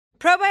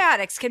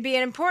Probiotics can be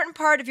an important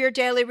part of your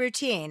daily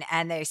routine,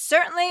 and they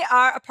certainly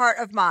are a part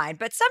of mine,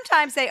 but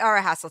sometimes they are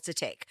a hassle to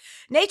take.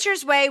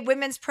 Nature's Way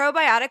Women's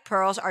Probiotic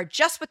Pearls are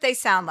just what they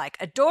sound like,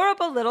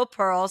 adorable little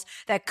pearls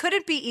that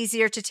couldn't be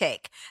easier to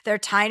take. They're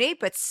tiny,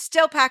 but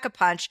still pack a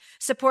punch,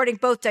 supporting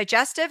both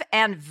digestive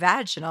and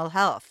vaginal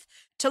health.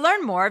 To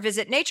learn more,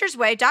 visit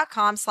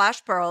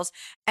naturesway.com/pearls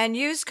and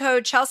use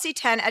code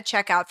Chelsea10 at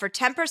checkout for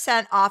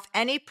 10% off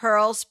any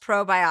Pearls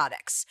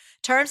probiotics.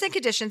 Terms and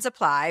conditions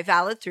apply,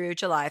 valid through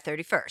July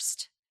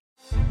 31st.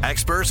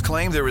 Experts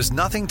claim there is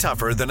nothing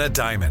tougher than a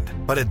diamond.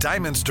 But at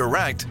Diamonds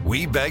Direct,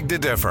 we beg to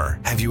differ.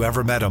 Have you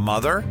ever met a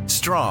mother?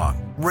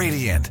 Strong,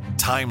 radiant,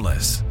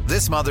 timeless.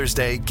 This Mother's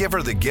Day, give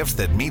her the gift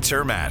that meets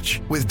her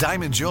match. With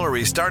diamond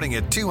jewelry starting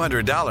at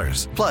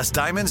 $200. Plus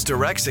Diamonds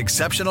Direct's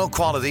exceptional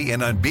quality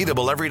and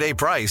unbeatable everyday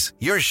price,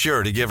 you're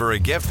sure to give her a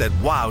gift that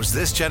wows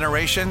this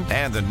generation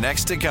and the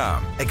next to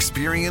come.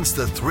 Experience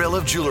the thrill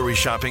of jewelry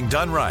shopping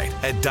done right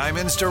at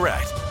Diamonds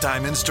Direct.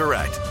 Diamonds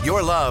Direct.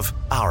 Your love,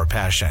 our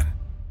passion.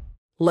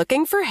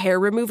 Looking for hair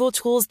removal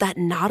tools that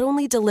not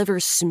only deliver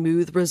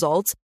smooth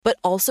results, but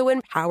also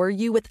empower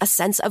you with a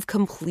sense of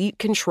complete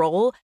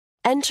control?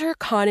 Enter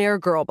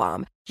Conair Girl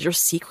Bomb, your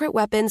secret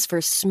weapons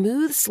for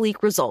smooth,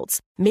 sleek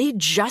results, made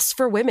just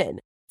for women.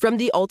 From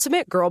the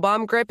ultimate Girl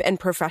Bomb grip and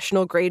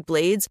professional-grade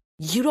blades,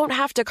 you don't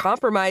have to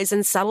compromise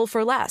and settle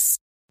for less.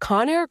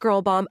 Conair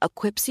Girl Bomb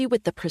equips you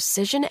with the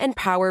precision and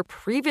power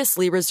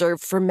previously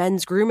reserved for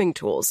men's grooming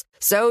tools.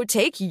 So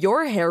take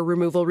your hair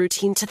removal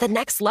routine to the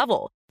next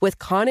level with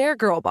Conair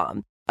Girl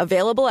Bomb.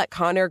 Available at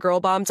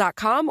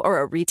ConairGirlBomb.com or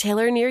a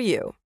retailer near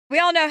you. We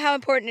all know how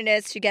important it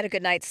is to get a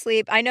good night's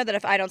sleep. I know that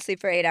if I don't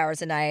sleep for 8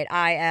 hours a night,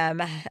 I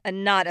am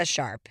not as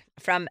sharp.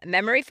 From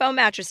memory foam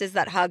mattresses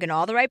that hug in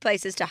all the right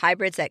places to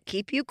hybrids that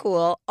keep you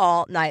cool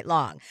all night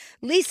long,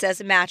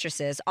 Leesa's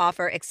mattresses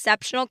offer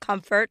exceptional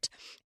comfort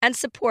and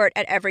support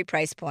at every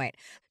price point.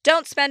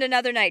 Don't spend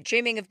another night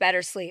dreaming of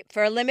better sleep.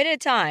 For a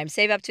limited time,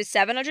 save up to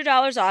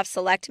 $700 off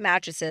select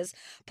mattresses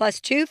plus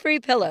 2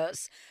 free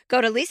pillows. Go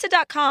to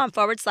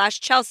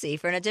leesa.com/Chelsea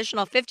for an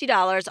additional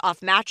 $50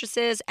 off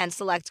mattresses and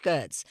select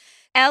goods.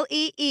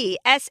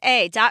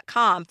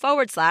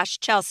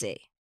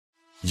 LEESA.com/Chelsea.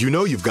 You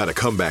know you've got a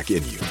comeback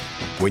in you.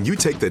 When you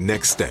take the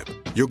next step,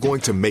 you're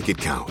going to make it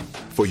count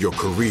for your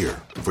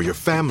career, for your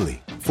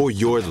family, for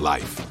your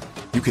life.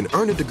 You can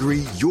earn a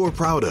degree you're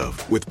proud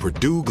of with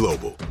Purdue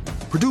Global.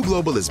 Purdue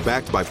Global is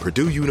backed by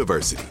Purdue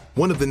University,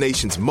 one of the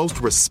nation's most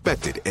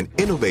respected and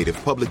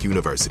innovative public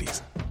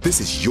universities.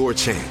 This is your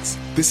chance.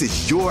 This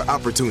is your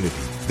opportunity.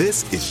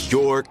 This is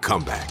your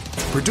comeback.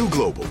 Purdue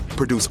Global,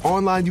 Purdue's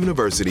online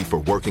university for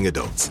working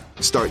adults.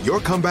 Start your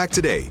comeback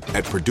today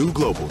at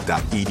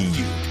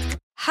purdueglobal.edu.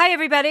 Hi,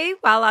 everybody.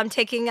 While I'm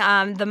taking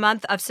the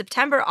month of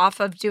September off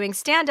of doing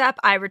stand-up,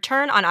 I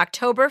return on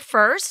October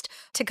 1st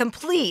to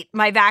complete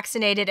my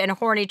Vaccinated and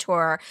Horny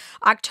tour.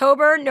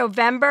 October,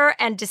 November,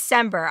 and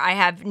December. I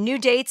have new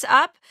dates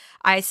up.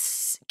 I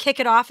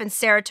kick it off in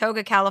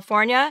Saratoga,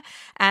 California,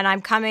 and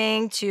I'm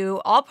coming to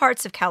all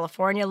parts of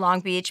California, Long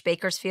Beach,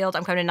 Bakersfield.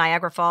 I'm coming to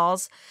Niagara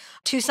Falls,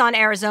 Tucson,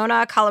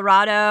 Arizona,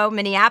 Colorado,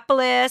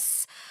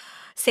 Minneapolis,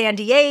 San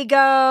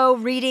Diego,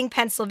 Reading,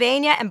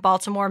 Pennsylvania, and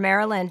Baltimore,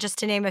 Maryland, just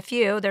to name a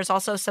few. There's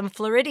also some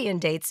Floridian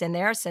dates in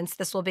there since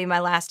this will be my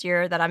last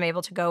year that I'm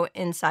able to go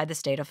inside the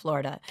state of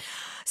Florida.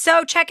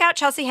 So check out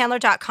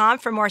chelseahandler.com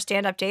for more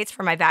stand-up dates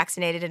for my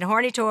Vaccinated and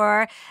Horny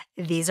tour.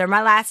 These are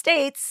my last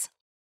dates.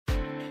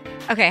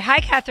 Okay, hi,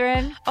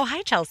 Catherine. Oh,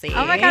 hi, Chelsea.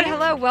 Oh, my God,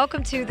 hello.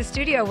 Welcome to the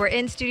studio. We're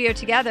in studio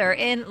together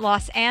in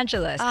Los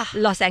Angeles.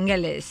 Los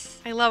Angeles.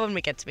 I love when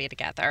we get to be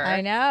together.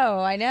 I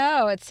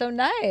know. It's so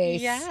nice.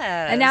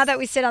 Yes. And now that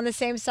we sit on the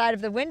same side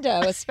of the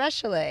window,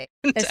 especially.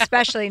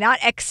 Especially, not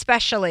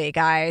especially,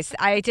 guys.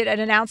 I did an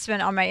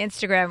announcement on my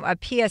Instagram, a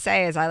PSA,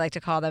 as I like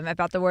to call them,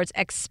 about the words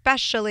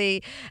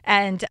especially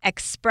and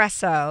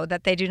espresso,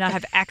 that they do not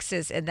have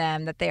X's in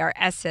them, that they are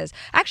S's.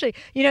 Actually,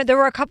 there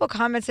were a couple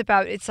comments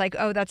about it's like,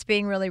 oh, that's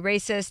being really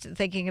racist,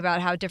 thinking about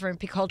how different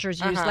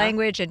cultures use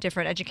language and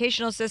different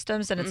educational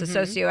systems, and it's a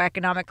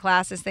socioeconomic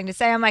classist thing to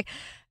say. I'm like,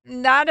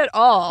 not at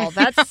all.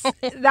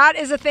 That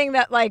is a thing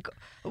that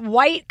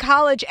white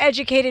college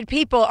educated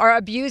people are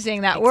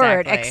abusing that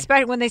word.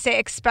 When they say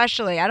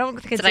especially, I don't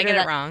consider Did I get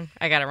it wrong?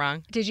 I got it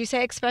wrong. Did you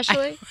say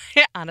especially?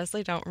 I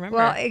honestly don't remember.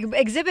 Well,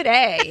 Exhibit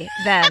A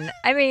then.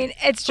 I mean,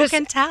 it's just. Who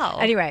can tell?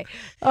 Anyway.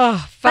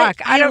 Oh, fuck.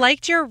 But I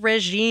liked your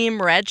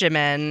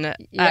regimen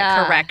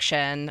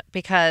correction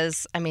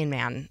because, I mean,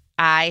 man,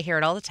 I hear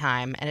it all the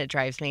time, and it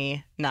drives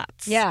me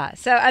nuts. Yeah.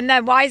 So, and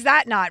then why is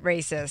that not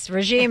racist?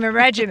 Regime and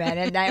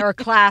regimen, or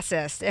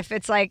classist? If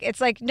it's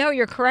like, no,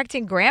 you're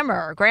correcting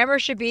grammar. Grammar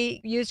should be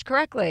used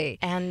correctly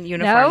and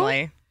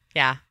uniformly. No?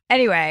 Yeah.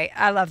 Anyway,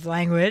 I love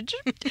language,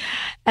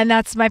 and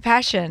that's my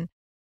passion.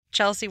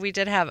 Chelsea, we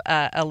did have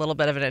a little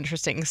bit of an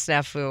interesting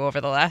snafu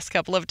over the last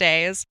couple of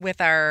days with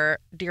our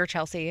Dear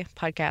Chelsea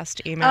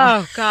podcast email.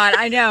 Oh, God,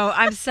 I know.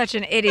 I'm such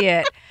an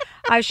idiot.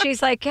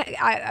 She's like,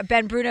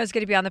 Ben Bruno's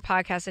going to be on the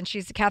podcast, and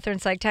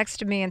Catherine's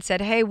texted me and said,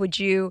 hey, would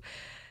you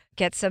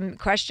get some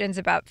questions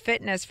about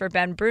fitness for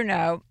Ben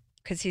Bruno?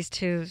 because he's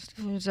too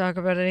to talk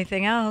about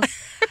anything else.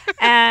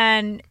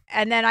 and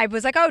then I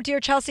was like, oh, Dear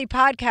Chelsea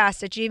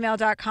Podcast at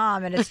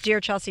gmail.com. And it's Dear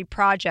Chelsea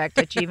Project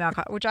at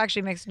gmail.com, which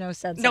actually makes no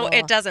sense No, at all.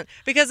 it doesn't.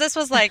 Because this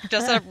was like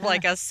just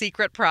a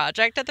secret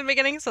project at the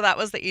beginning. So that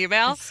was the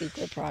email. A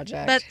secret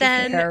project. But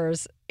then, who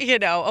cares?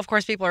 Of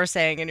course, people are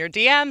saying in your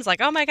DMs,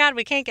 like, oh my God,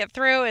 we can't get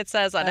through. It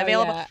says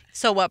unavailable. Yeah.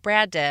 So what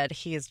Brad did,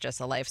 he's just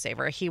a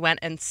lifesaver. He went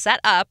and set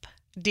up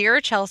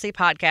Dear Chelsea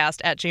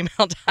Podcast at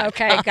gmail.com.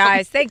 Okay,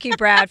 guys. Thank you,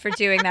 Brad, for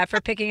doing that,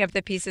 for picking up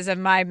the pieces of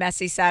my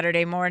messy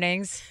Saturday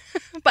mornings.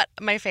 But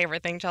my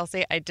favorite thing,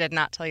 Chelsea, I did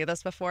not tell you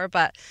this before,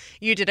 but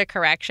you did a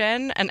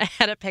correction and I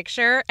had a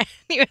picture and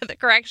you had the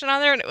correction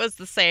on there and it was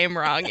the same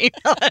wrong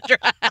email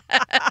address.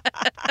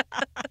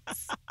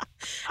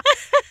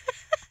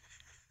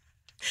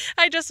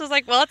 I just was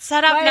like, well, it's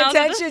set up now. My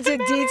attention to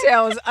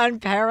detail is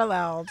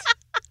unparalleled.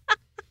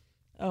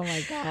 Oh,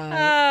 my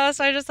God.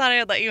 So I just thought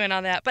I'd let you in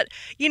on that. But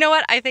you know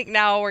what? I think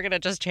now we're going to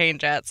just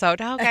change it. So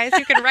now, guys,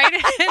 you can write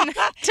it in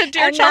to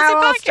Dear and Chelsea now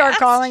I'll Podcast. start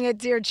calling it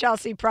Dear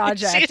Chelsea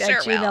Project She at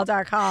sure will.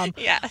 gmail.com.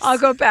 Yes. I'll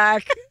go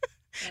back.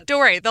 Don't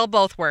worry. They'll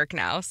both work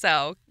now.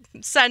 So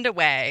send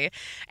away.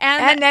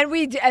 And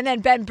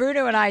then Ben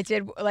Bruno and I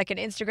did like an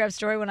Instagram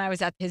story when I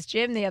was at his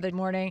gym the other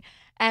morning,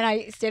 and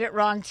I did it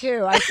wrong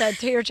too. I said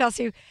Dear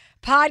Chelsea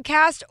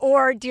Podcast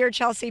or Dear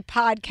Chelsea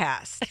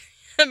Podcast.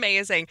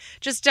 Amazing.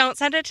 Just don't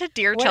send it to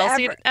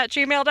dearchelsea at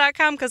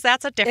gmail.com because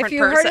that's a different person. If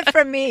you person. heard it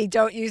from me,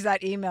 don't use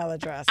that email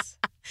address.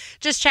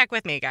 Just check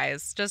with me,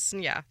 guys. Just,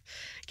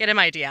 get in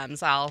my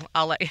DMs.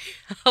 I'll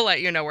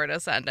let you know where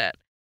to send it.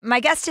 My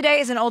guest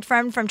today is an old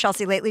friend from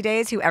Chelsea Lately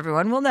days who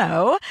everyone will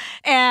know,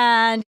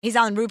 and he's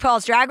on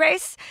RuPaul's Drag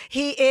Race.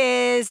 He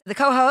is the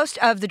co-host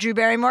of The Drew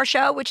Barrymore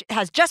Show, which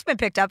has just been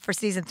picked up for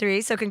season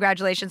 3, so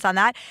congratulations on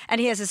that. And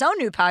he has his own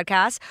new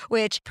podcast,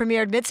 which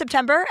premiered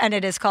mid-September, and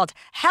it is called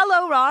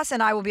Hello, Ross,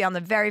 and I will be on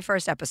the very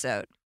first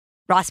episode.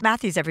 Ross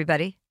Matthews,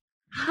 everybody.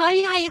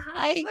 Hi.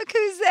 Look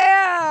who's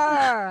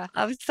there.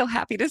 I'm so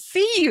happy to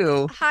see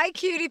you. Hi,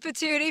 cutie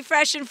patootie,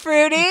 fresh and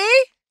fruity.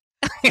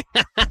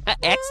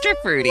 Extra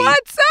fruity.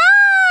 What's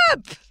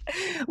up?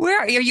 Where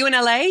are you in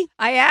LA?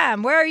 I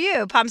am. Where are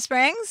you? Palm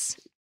Springs?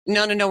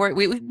 No.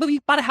 We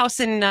bought a house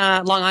in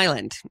Long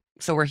Island.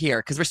 So we're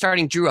here because we're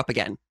starting Drew up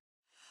again.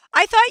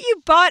 I thought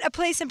you bought a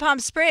place in Palm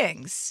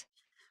Springs.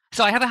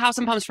 So I have a house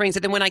in Palm Springs.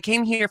 And then when I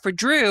came here for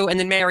Drew and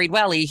then married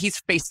Welly,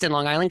 he's based in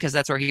Long Island because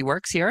that's where he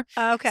works here.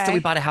 Okay. So we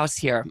bought a house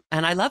here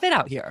and I love it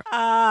out here.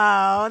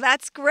 Oh,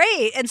 that's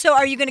great. And so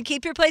are you going to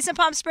keep your place in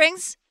Palm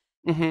Springs?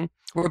 Mm-hmm.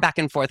 We're back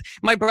and forth.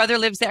 My brother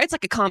lives there. It's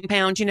like a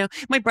compound,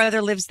 My brother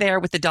lives there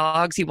with the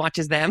dogs. He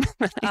watches them.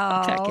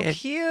 Oh,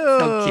 cute.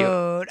 So cute.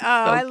 Oh,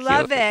 I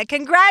love it.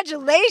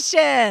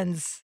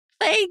 Congratulations.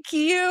 Thank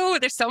you.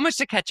 There's so much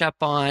to catch up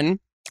on.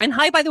 And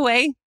hi, by the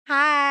way.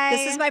 Hi.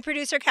 This is my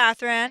producer,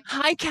 Catherine.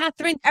 Hi,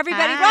 Catherine.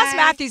 Everybody, hi. Ross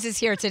Matthews is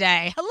here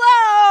today.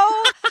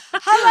 Hello.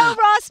 Hello,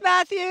 Ross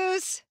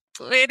Matthews.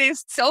 It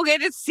is so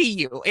good to see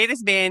you. It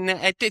has been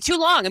too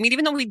long. I mean,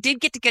 even though we did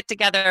get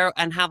together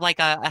and have like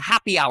a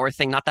happy hour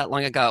thing not that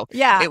long ago.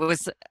 Yeah. It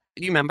was,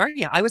 you remember?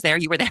 Yeah, I was there.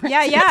 You were there.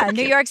 Yeah.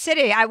 New York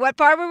City. What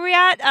bar were we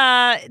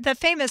at? The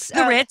famous.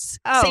 The Ritz.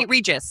 St.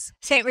 Regis.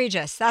 St.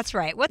 Regis. That's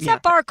right. What's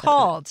that bar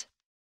called?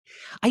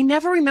 I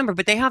never remember,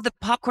 but they have the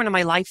popcorn of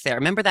my life there.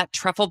 Remember that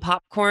truffle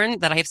popcorn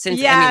that I have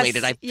since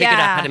emulated? I figured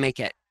out how to make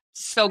it.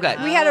 So good.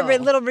 We had a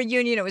little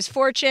reunion. It was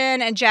Fortune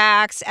and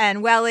Jax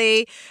and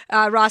Welly,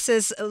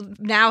 Ross's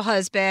now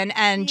husband,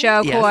 and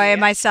Joe Coy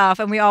and myself.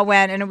 And we all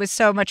went, and it was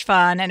so much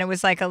fun. And it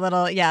was like a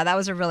little, that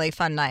was a really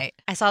fun night.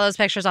 I saw those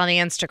pictures on the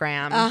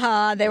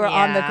Instagram. They were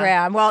on the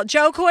gram. Well,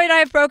 Joe Coy and I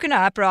have broken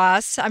up,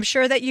 Ross. I'm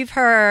sure that you've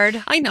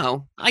heard. I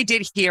know. I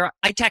did hear.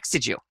 I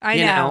texted you. I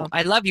know.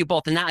 I love you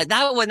both. And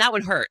that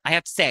one hurt, I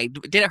have to say.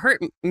 Did it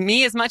hurt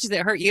me as much as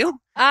it hurt you?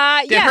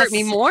 Did it hurt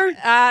me more?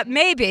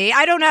 Maybe.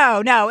 I don't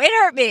know. No, it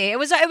hurt me. It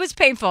was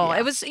painful. Yeah.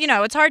 It was,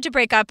 it's hard to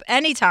break up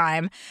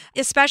anytime,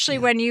 especially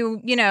when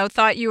you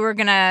thought you were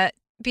going to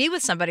be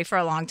with somebody for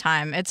a long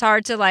time. It's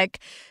hard to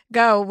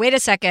go, wait a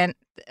second,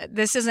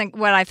 this isn't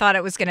what I thought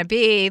it was going to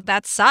be.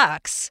 That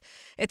sucks.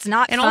 It's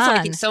not and fun. Also,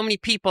 I think so many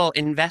people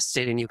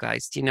invested in you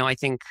guys. I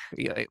think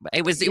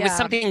it was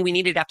something we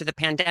needed after the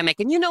pandemic.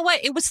 And you know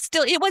what? It was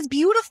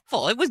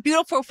beautiful. It was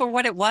beautiful for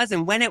what it was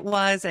and when it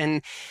was.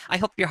 And I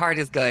hope your heart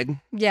is good.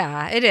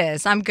 Yeah, it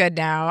is. I'm good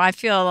now. I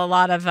feel a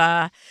lot of,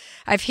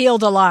 I've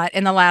healed a lot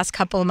in the last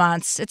couple of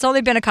months. It's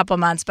only been a couple of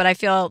months, but I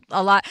feel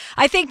a lot.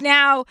 I think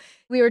now,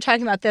 we were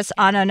talking about this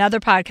on another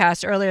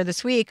podcast earlier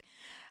this week.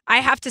 I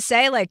have to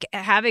say,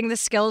 having the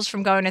skills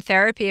from going to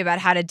therapy about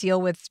how to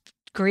deal with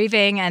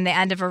grieving and the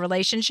end of a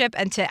relationship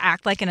and to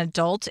act like an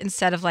adult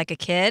instead of like a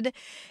kid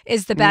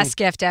is the best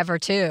gift ever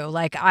too.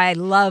 I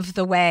love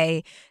the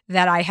way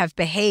that I have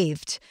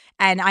behaved,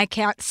 and I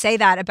can't say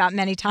that about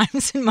many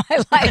times in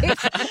my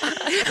life.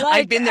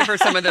 I've been there for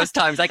some of those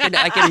times. I can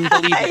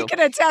believe you. I can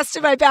attest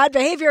to my bad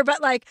behavior,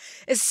 but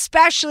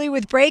especially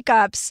with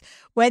breakups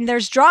when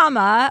there's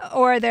drama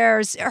or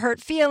there's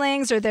hurt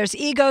feelings or there's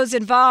egos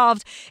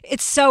involved,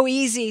 it's so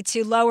easy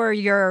to lower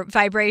your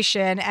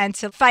vibration and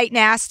to fight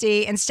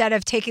nasty instead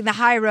of taking the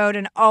high road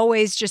and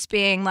always just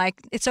being like,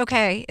 it's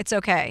okay. It's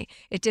okay.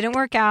 It didn't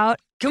work out.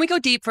 Can we go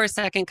deep for a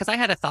second? Because I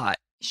had a thought.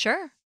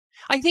 Sure.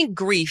 I think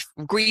grief,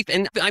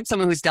 and I'm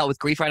someone who's dealt with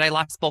grief, right? I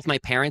lost both my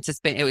parents.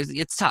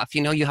 It's tough.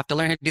 You know, you have to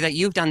learn how to do that.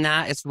 You've done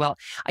that as well.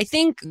 I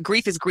think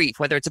grief is grief,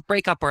 whether it's a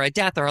breakup or a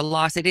death or a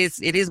loss. It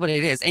is what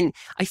it is. And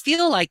I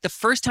feel like the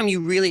first time you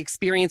really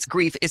experience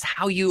grief is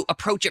how you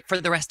approach it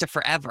for the rest of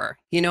forever.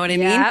 You know what I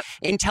mean?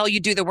 Until you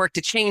do the work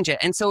to change it.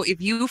 And so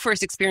if you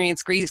first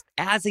experienced grief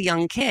as a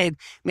young kid,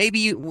 maybe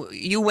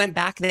you went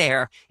back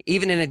there,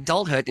 even in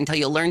adulthood, until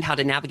you learned how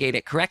to navigate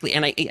it correctly.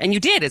 And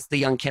you did as the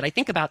young kid. I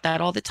think about that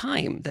all the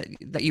time, that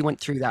you went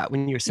through that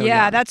when you were so young.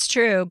 Yeah, that's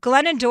true.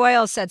 Glennon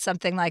Doyle said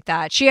something like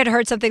that. She had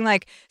heard something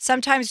like,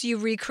 sometimes you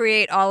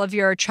recreate all of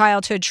your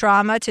childhood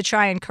trauma to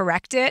try and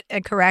correct it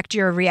and correct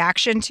your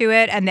reaction to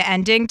it and the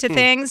ending to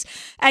things.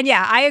 And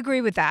yeah, I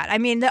agree with that. I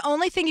mean, the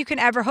only thing you can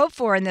ever hope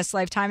for in this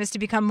lifetime is to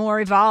become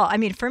more evolved. I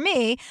mean, for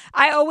me,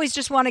 I always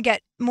just want to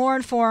get more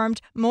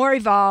informed, more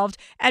evolved,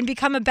 and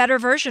become a better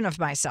version of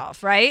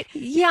myself, right?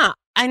 Yeah.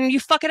 And you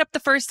fuck it up the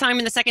first time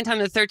and the second time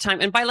and the third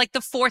time. And by like the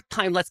fourth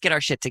time, let's get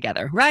our shit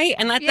together, right?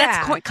 And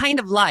that's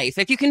kind of life.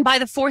 If you can by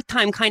the fourth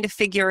time kind of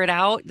figure it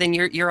out, then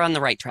you're on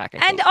the right track.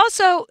 And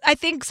also, I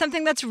think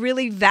something that's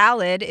really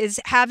valid is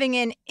having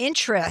an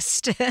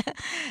interest.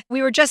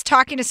 We were just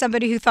talking to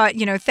somebody who thought,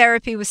 you know,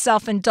 therapy was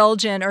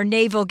self-indulgent or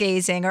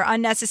navel-gazing or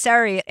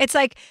unnecessary. It's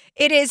like,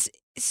 it is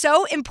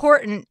so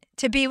important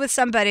to be with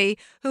somebody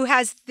who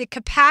has the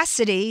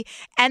capacity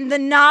and the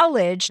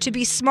knowledge to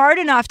be smart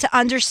enough to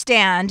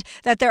understand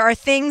that there are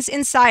things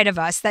inside of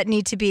us that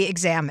need to be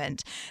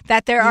examined,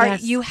 that there are,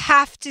 you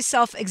have to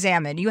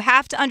self-examine. You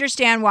have to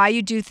understand why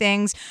you do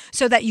things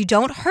so that you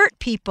don't hurt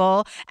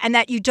people and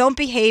that you don't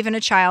behave in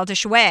a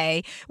childish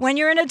way when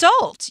you're an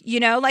adult, you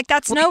know, like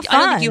that's no fun. I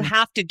don't think you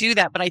have to do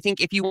that, but I think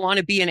if you want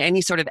to be in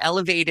any sort of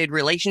elevated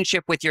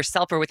relationship with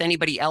yourself or with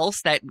anybody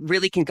else that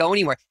really can go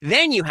anywhere,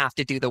 then you have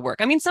to do the work.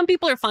 I mean, some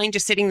people are fine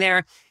just sitting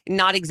there,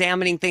 not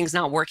examining things,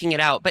 not working it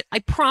out. But I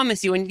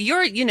promise you, and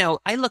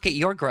I look at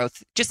your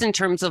growth just in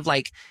terms of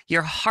like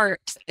your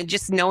heart, and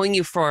just knowing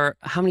you for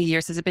how many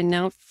years has it been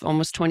now?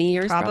 Almost 20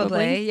 years?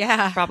 Probably.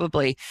 Yeah.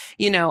 Probably.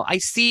 You know, I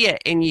see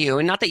it in you,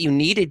 and not that you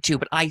needed to,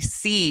 but I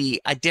see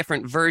a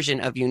different version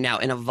of you now,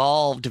 an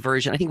evolved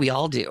version. I think we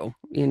all do,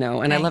 you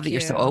know, and I love that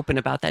you're so open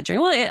about that journey.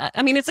 Well,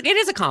 it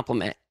is a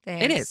compliment.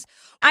 Thanks. It is.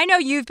 I know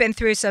you've been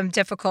through some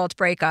difficult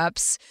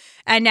breakups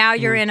and now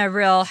you're in a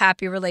real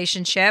happy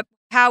relationship.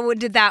 How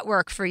did that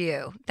work for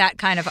you, that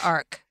kind of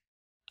arc?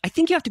 I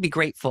think you have to be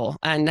grateful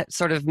and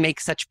sort of make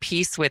such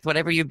peace with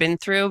whatever you've been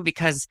through,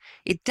 because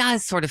it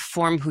does sort of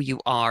form who you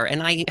are.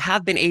 And I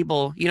have been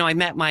able, you know, I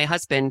met my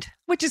husband,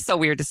 which is so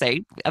weird to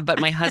say, but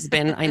my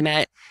husband I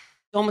met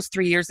almost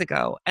 3 years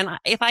ago. And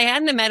if I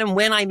hadn't met him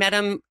when I met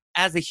him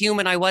as a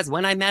human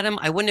when I met him,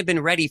 I wouldn't have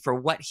been ready for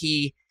what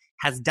he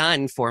has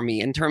done for me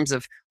in terms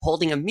of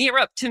holding a mirror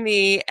up to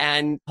me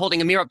and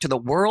holding a mirror up to the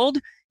world,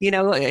 you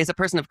know, as a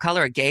person of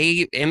color, a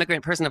gay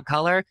immigrant person of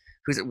color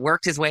who's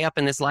worked his way up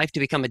in this life to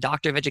become a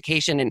doctor of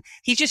education. And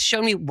he just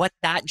showed me what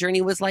that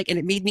journey was like. And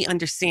it made me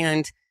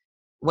understand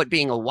what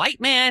being a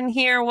white man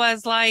here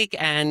was like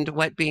and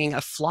what being a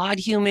flawed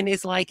human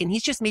is like. And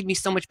he's just made me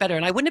so much better.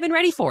 And I wouldn't have been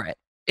ready for it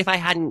if I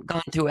hadn't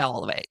gone through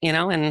all of it, you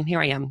know, and here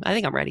I am. I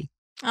think I'm ready.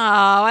 Oh,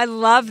 I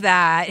love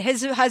that.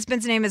 His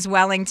husband's name is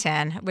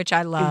Wellington, which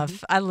I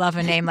love. I love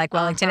a name like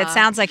Wellington. It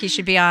sounds like he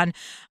should be on,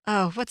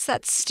 what's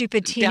that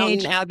stupid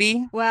teenage? Downton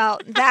Abbey? Well,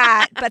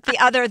 that, but the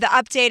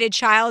updated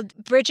child,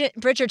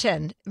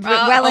 Bridgerton. Wellington.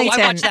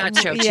 I watched that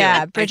show too.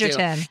 Yeah,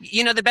 Bridgerton.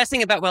 You know, the best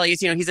thing about Welly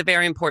is, you know, he's a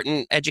very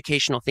important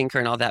educational thinker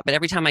and all that. But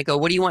every time I go,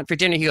 what do you want for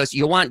dinner? He goes,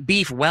 you want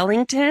beef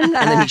Wellington? And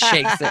then he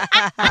shakes it.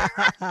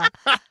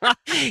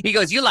 He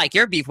goes, you like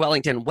your beef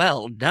Wellington?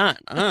 Well done.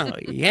 Oh,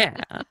 yeah.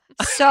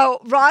 So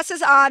Ross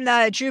is on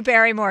the Drew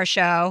Barrymore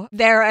show.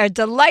 They're a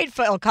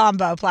delightful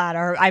combo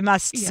platter, I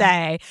must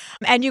say.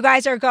 And you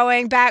guys are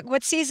going back.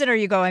 What season are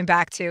you going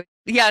back to?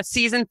 Yeah,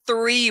 season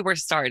 3 we're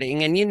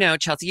starting. And you know,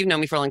 Chelsea, you've known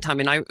me for a long time.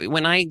 And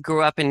when I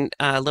grew up in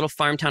a little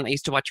farm town, I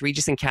used to watch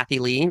Regis and Kathy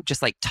Lee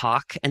just like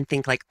talk and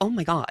think like, oh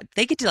my God,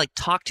 they get to like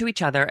talk to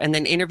each other and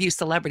then interview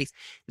celebrities.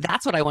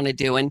 That's what I want to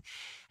do. And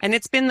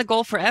it's been the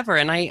goal forever.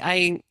 And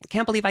I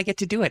can't believe I get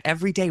to do it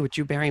every day with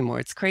Drew Barrymore.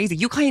 It's crazy.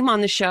 You came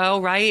on the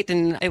show, right?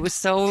 And it was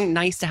so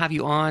nice to have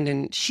you on.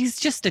 And she's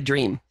just a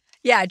dream.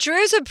 Yeah,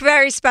 Drew's a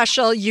very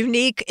special,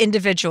 unique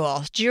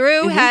individual.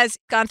 Drew has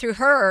gone through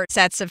her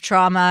sets of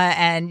trauma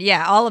and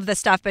all of the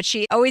stuff, but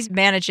she always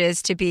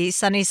manages to be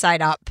sunny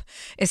side up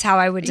is how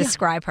I would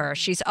describe her.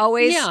 She's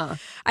always,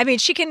 I mean,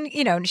 she can,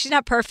 you know, she's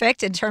not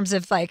perfect in terms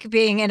of like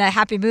being in a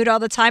happy mood all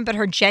the time, but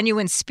her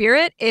genuine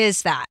spirit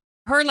is that.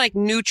 her like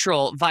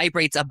neutral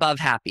vibrates above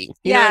happy.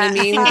 You know what I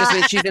mean? Just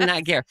when she's in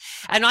that gear.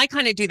 And I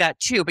kind of do that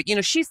too. But,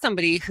 she's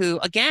somebody who,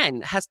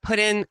 again, has put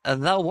in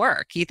the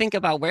work. You think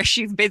about where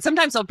she's been.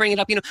 Sometimes I'll bring it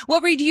up,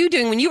 what were you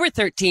doing when you were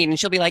 13? And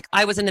she'll be like,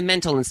 I was in a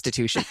mental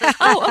institution.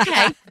 Oh,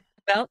 okay.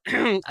 Well,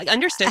 I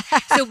understood.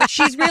 So, but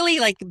she's really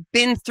like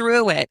been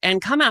through it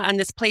and come out on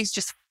this place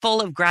just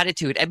full of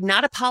gratitude. I'm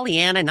not a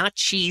Pollyanna, not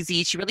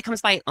cheesy. She really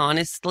comes by it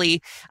honestly,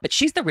 but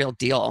she's the real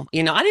deal.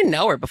 I didn't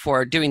know her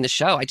before doing the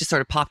show. I just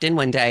sort of popped in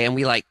one day and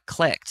we like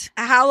clicked.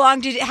 How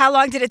long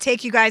did it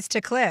take you guys to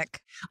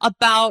click?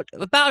 About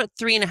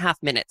 3.5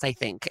 minutes, I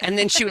think. And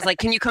then she was like,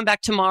 can you come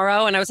back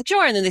tomorrow? And I was like,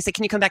 sure. And then they said,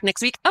 can you come back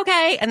next week?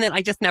 Okay. And then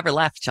I just never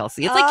left,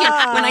 Chelsea. It's like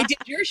when I did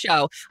your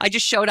show, I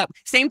just showed up.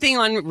 Same thing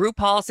on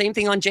RuPaul, same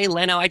thing on Jay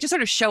Leno. I just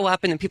sort of show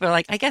up and then people are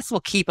like, I guess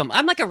we'll keep him.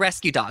 I'm like a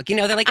rescue dog.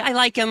 They're like, I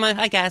like him.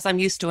 I guess I'm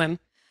used to him.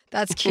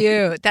 That's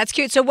cute. That's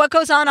cute. So what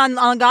goes on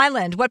Long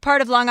Island? What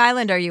part of Long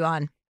Island are you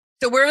on?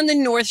 So we're on the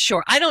North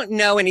Shore. I don't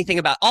know anything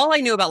about, all I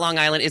knew about Long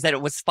Island is that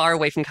it was far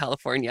away from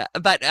California.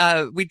 But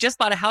we just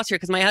bought a house here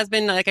because my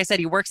husband, like I said,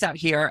 he works out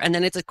here. And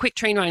then it's a quick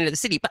train ride into the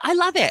city. But I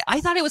love it. I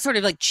thought it was sort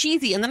of like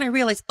cheesy. And then I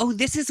realized, oh,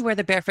 this is where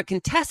the Barefoot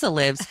Contessa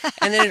lives.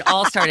 And then it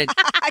all started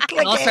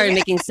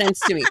making sense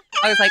to me.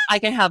 I was like, I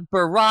can have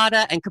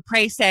burrata and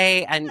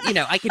caprese and,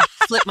 I could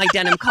flip my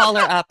denim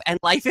collar up and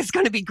life is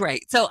going to be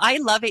great. So I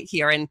love it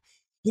here. And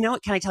you know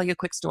what? Can I tell you a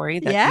quick story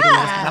that you didn't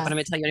ask about, but I'm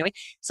going to tell you anyway?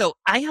 So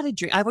I had a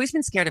dream. I've always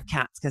been scared of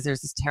cats because there's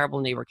this terrible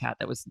neighbor cat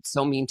that was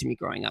so mean to me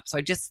growing up. So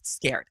I just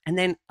scared. And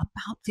then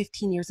about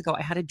 15 years ago,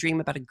 I had a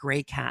dream about a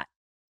gray cat.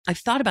 I've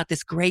thought about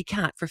this gray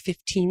cat for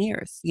 15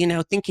 years,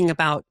 thinking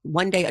about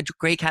one day a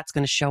gray cat's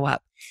going to show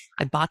up.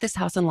 I bought this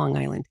house on Long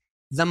Island.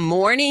 The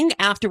morning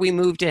after we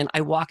moved in, I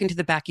walk into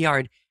the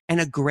backyard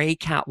and a gray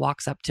cat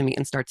walks up to me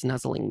and starts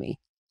nuzzling me.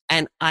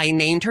 And I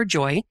named her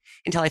Joy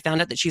until I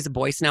found out that she's a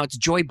boy. So now it's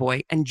Joy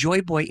Boy. And Joy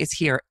Boy is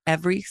here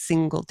every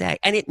single day.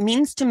 And it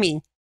means to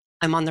me,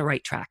 I'm on the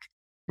right track.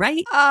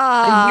 Right?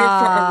 I'm here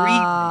for a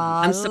reason.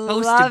 I'm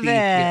supposed to be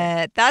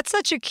here. That's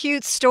such a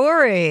cute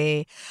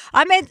story.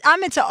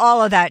 I'm into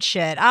all of that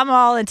shit. I'm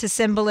all into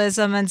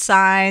symbolism and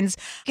signs.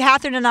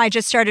 Catherine and I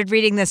just started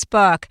reading this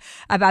book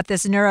about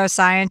this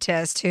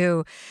neuroscientist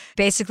who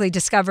basically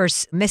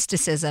discovers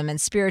mysticism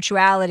and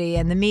spirituality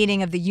and the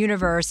meaning of the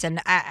universe, and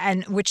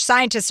which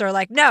scientists are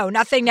like, no,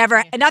 nothing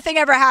ever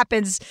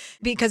happens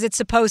because it's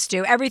supposed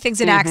to.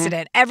 Everything's an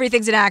accident.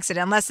 Everything's an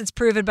accident unless it's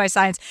proven by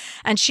science.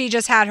 And she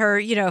just had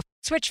her,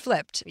 switch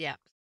flipped. Yeah.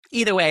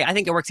 Either way, I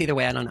think it works either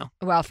way. I don't know.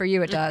 Well, for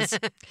you, it does.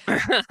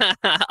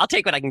 I'll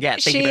take what I can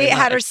get. She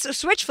had her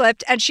switch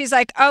flipped and she's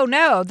like, oh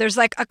no, there's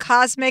like a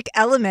cosmic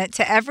element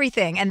to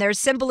everything. And there's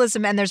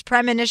symbolism and there's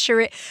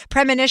premonitionary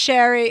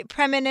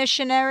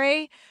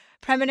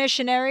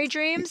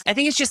dreams. I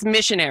think it's just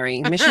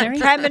missionary.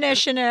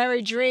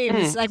 Premonitionary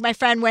dreams. Like my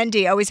friend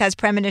Wendy always has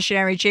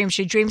premonitionary dreams.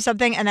 She dreams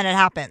something and then it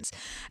happens.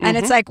 And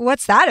it's like,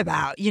 what's that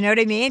about? You know what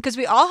I mean? Because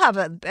we all have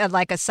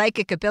a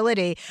psychic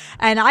ability.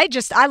 And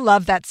I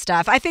love that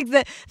stuff. I think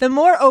that the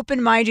more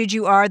open-minded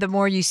you are, the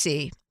more you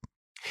see.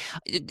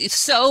 It's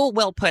so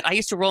well put. I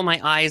used to roll my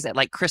eyes at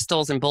like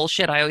crystals and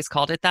bullshit. I always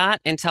called it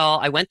that until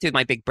I went through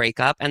my big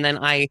breakup. And then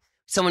a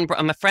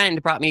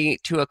friend brought me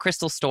to a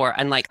crystal store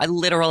and like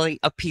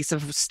a piece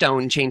of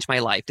stone changed my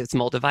life. It's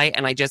moldavite.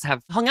 And I just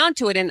have hung on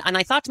to it. And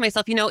I thought to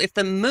myself, if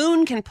the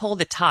moon can pull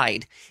the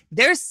tide,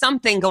 there's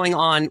something going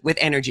on with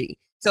energy.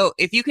 So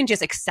if you can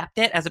just accept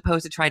it as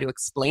opposed to try to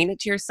explain it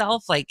to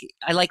yourself, like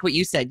I like what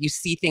you said, you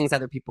see things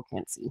other people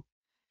can't see.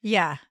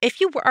 Yeah.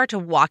 If you are to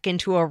walk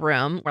into a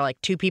room where like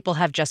two people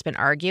have just been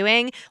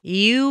arguing,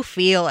 you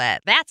feel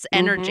it. That's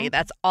energy.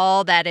 That's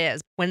all that is.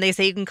 When they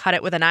say you can cut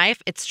it with a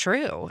knife, it's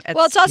true.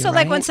 It's also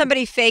like when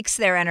somebody fakes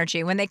their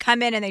energy, when they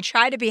come in and they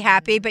try to be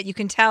happy, but you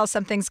can tell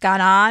something's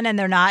gone on and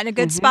they're not in a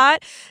good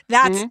spot.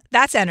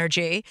 That's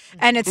energy.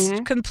 And it's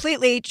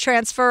completely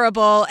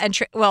transferable and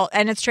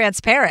it's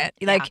transparent.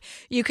 Like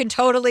you can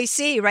totally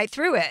see right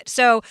through it.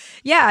 So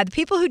yeah, the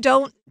people who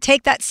don't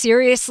take that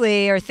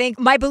seriously or think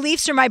my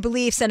beliefs are my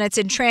beliefs and it's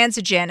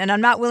intransigent and I'm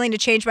not willing to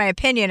change my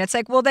opinion. It's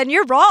like, well, then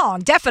you're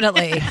wrong.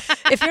 Definitely.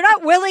 If you're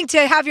not willing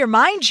to have your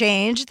mind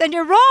changed, then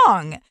you're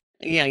wrong.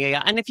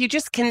 Yeah. And if you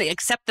just can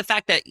accept the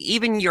fact that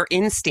even your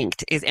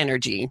instinct is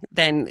energy,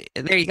 then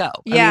there you go.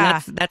 I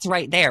mean, that's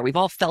right there. We've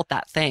all felt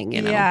that thing,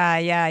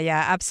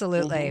 Yeah,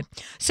 absolutely.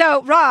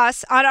 So,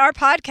 Ross, on our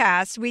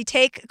podcast, we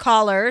take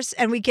callers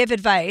and we give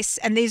advice,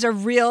 and these are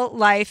real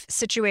life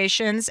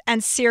situations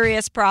and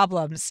serious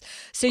problems.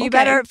 So you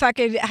better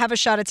fucking have a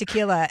shot of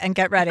tequila and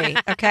get ready,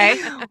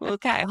 okay?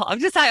 Okay.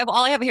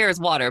 All I have here is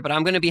water, but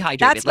I'm going to be hydrated.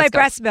 That's my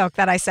breast milk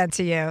that I sent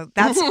to you.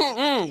 That's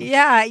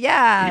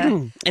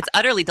yeah. It's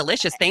utterly delicious.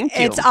 Thank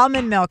you. It's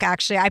almond milk,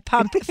 actually. I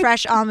pump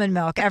fresh almond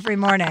milk every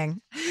morning.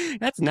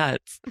 That's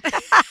nuts.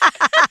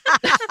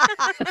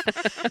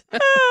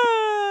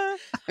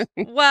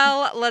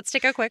 Well, let's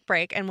take a quick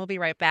break and we'll be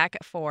right back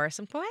for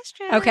some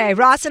questions. Okay,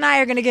 Ross and I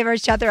are going to give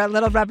each other a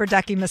little rubber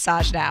ducky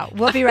massage now.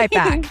 We'll be right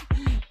back.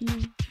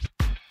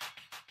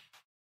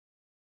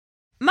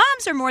 Moms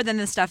moms are more than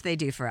the stuff they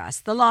do for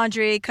us. The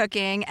laundry,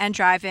 cooking, and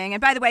driving.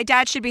 And by the way,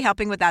 Dad should be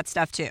helping with that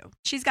stuff too.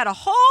 She's got a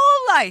whole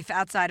life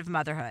outside of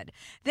motherhood.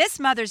 This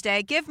Mother's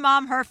Day, give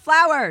Mom her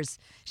flowers.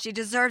 She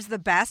deserves the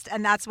best,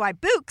 and that's why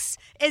Bouqs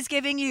is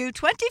giving you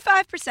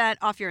 25%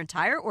 off your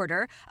entire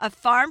order of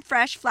farm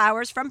fresh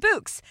flowers from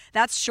Bouqs.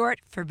 That's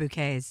short for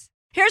bouquets.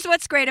 Here's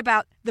what's great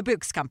about the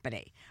Bouqs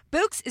company.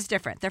 Bouqs is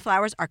different. Their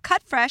flowers are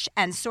cut fresh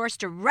and sourced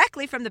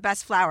directly from the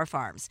best flower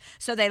farms,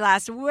 so they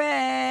last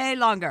way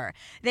longer.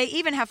 They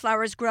even have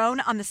flowers grown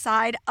on the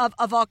side of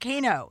a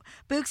volcano.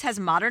 Bouqs has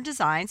modern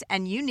designs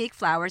and unique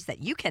flowers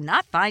that you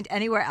cannot find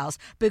anywhere else.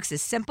 Bouqs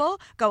is simple.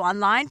 Go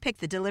online, pick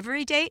the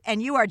delivery date,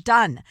 and you are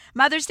done.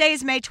 Mother's Day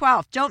is May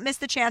 12th. Don't miss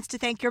the chance to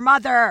thank your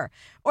mother.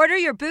 Order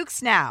your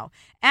Bouqs now.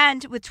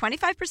 And with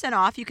 25%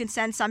 off, you can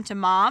send some to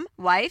mom,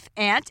 wife,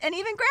 aunt, and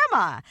even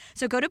grandma.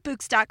 So go to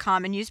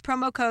Bouqs.com and use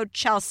promo code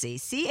Chelsea,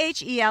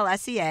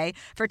 CHELSEA,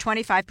 for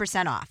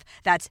 25% off.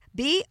 That's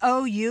BOUQS.com,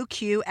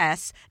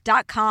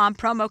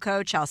 promo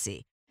code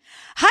Chelsea.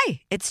 Hi,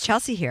 it's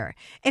Chelsea here.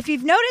 If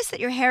you've noticed that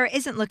your hair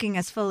isn't looking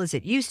as full as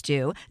it used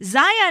to,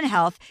 Zion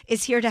Health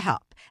is here to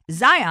help.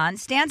 Zion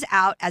stands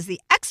out as the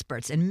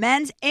experts in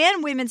men's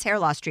and women's hair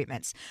loss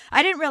treatments.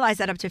 I didn't realize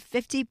that up to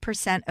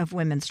 50% of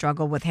women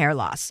struggle with hair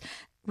loss,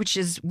 which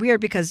is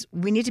weird because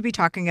we need to be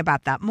talking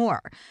about that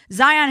more.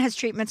 Zion has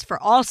treatments for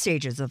all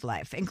stages of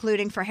life,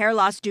 including for hair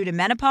loss due to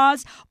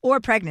menopause or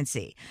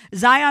pregnancy.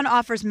 Zion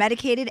offers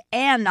medicated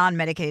and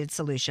non-medicated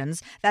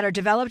solutions that are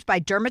developed by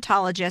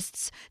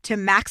dermatologists to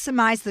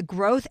maximize the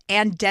growth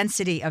and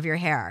density of your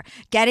hair.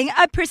 Getting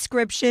a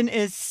prescription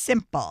is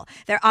simple.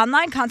 Their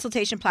online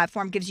consultation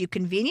platform gives you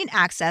convenient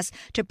access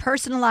to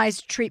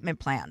personalized treatment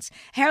plans.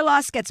 Hair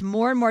loss gets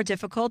more and more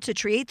difficult to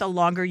treat the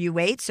longer you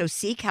wait, so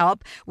seek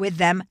help with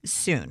them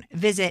soon.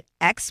 Visit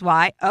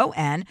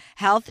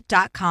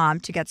XYONhealth.com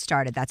to get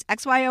started. That's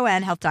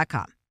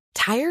XYONhealth.com.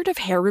 Tired of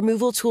hair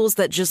removal tools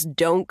that just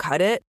don't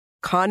cut it?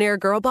 Conair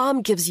Girl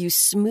Bomb gives you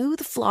smooth,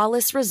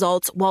 flawless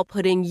results while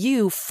putting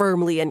you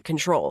firmly in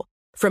control.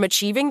 From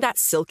achieving that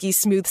silky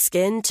smooth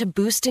skin to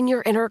boosting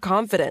your inner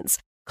confidence,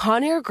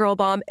 Conair Girl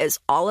Bomb is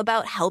all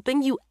about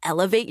helping you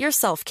elevate your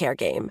self-care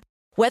game.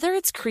 Whether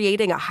it's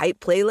creating a hype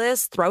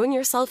playlist, throwing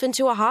yourself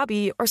into a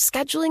hobby, or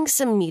scheduling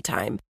some me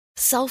time,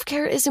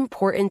 self-care is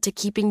important to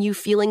keeping you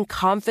feeling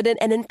confident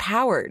and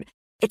empowered.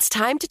 It's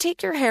time to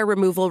take your hair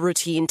removal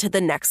routine to the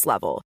next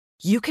level.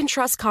 You can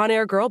trust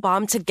Conair Girl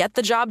Bomb to get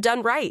the job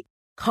done right.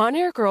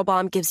 Conair Girl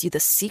Bomb gives you the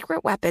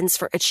secret weapons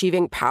for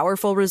achieving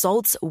powerful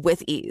results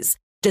with ease.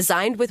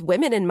 Designed with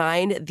women in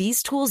mind,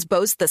 these tools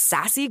boast the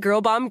sassy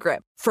Girl Bomb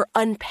grip for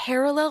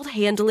unparalleled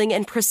handling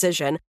and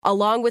precision,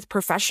 along with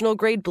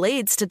professional-grade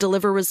blades to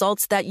deliver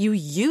results that you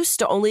used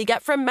to only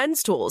get from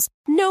men's tools.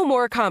 No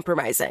more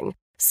compromising.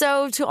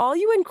 So, to all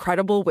you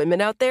incredible women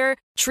out there,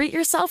 treat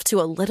yourself to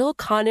a little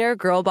Conair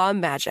Girl Bomb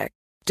magic.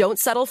 Don't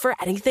settle for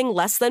anything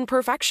less than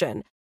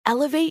perfection.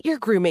 Elevate your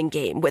grooming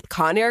game with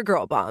Conair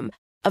Girl Bomb.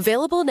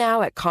 Available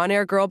now at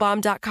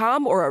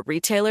ConairGirlBomb.com or a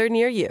retailer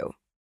near you.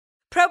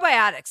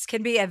 Probiotics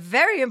can be a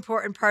very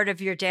important part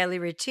of your daily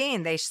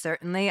routine. They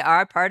certainly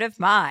are part of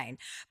mine.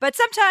 But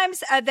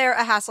sometimes they're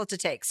a hassle to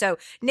take. So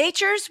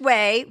Nature's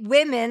Way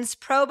Women's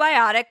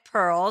Probiotic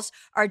Pearls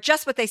are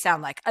just what they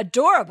sound like.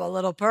 Adorable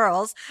little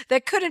pearls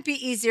that couldn't be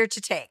easier to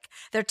take.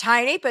 They're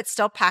tiny but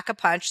still pack a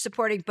punch,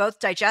 supporting both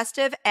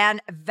digestive and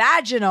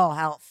vaginal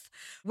health.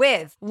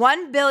 With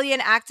 1 billion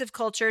active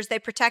cultures, they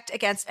protect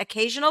against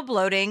occasional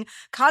bloating,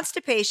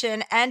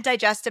 constipation, and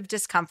digestive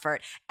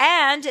discomfort.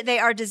 And they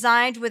are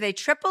designed with a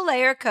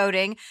triple-layer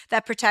coating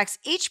that protects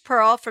each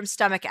pearl from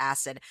stomach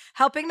acid,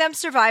 helping them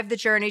survive the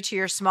journey to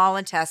your small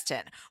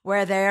intestine,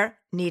 where they're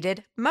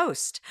needed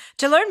most.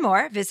 To learn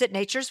more, visit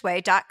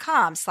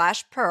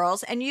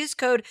naturesway.com/pearls and use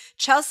code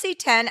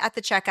Chelsea10 at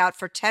the checkout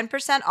for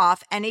 10%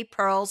 off any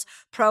Pearls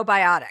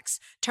probiotics.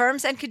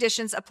 Terms and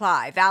conditions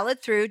apply.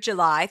 Valid through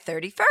July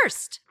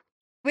 31st.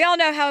 We all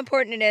know how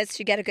important it is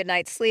to get a good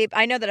night's sleep.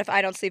 I know that if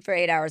I don't sleep for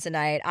 8 hours a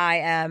night, I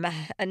am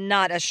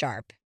not as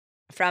sharp.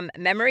 From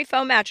memory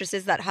foam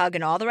mattresses that hug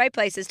in all the right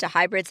places to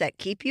hybrids that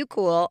keep you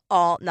cool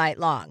all night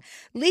long,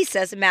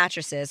 Lisa's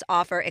mattresses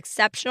offer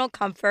exceptional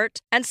comfort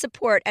and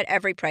support at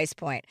every price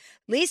point.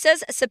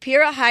 Lisa's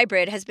Sapira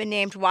Hybrid has been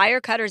named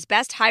Wirecutter's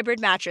best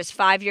hybrid mattress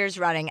 5 years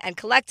running, and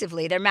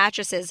collectively, their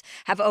mattresses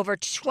have over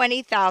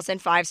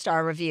 20,000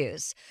 five-star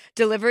reviews.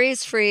 Delivery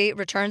is free,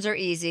 returns are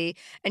easy,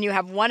 and you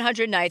have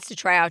 100 nights to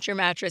try out your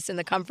mattress in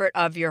the comfort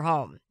of your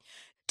home.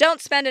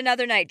 Don't spend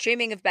another night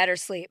dreaming of better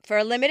sleep. For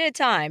a limited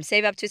time,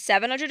 save up to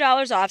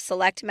 $700 off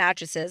select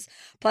mattresses,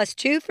 plus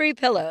 2 free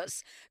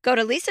pillows. Go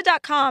to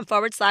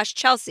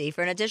lisa.com/Chelsea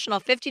for an additional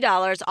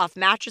 $50 off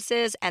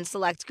mattresses and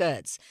select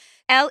goods.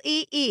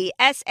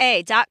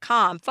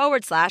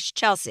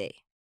 LEESA.com/Chelsea.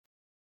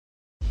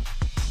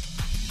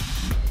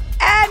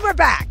 And we're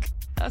back.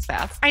 That was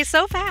fast.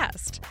 So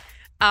fast.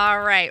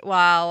 All right.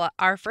 Well,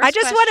 our first I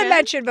just want to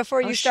mention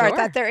before you start sure.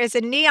 that there is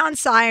a neon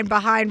sign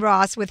behind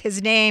Ross with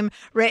his name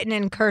written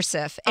in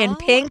cursive in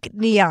pink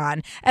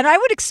neon. And I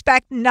would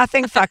expect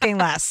nothing fucking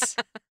less.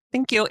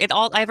 Thank you.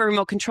 I have a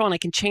remote control and I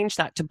can change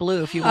that to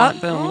blue if you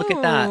want. Boom. Look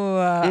at that.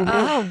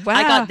 Oh, wow.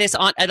 I got this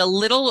at a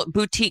little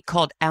boutique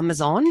called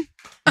Amazon.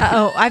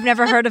 I've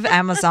never heard of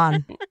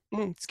Amazon.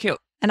 It's cute.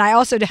 And I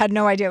also had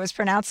no idea it was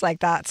pronounced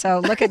like that. So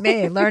look at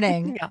me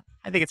learning. Yeah,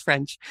 I think it's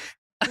French.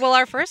 Well,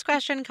 our first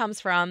question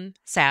comes from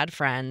Sad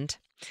Friend.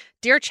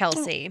 Dear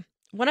Chelsea,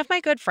 one of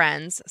my good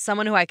friends,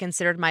 someone who I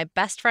considered my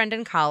best friend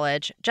in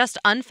college, just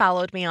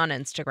unfollowed me on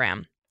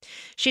Instagram.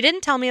 She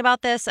didn't tell me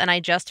about this, and I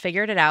just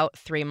figured it out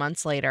 3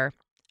 months later.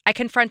 I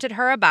confronted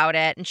her about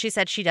it, and she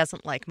said she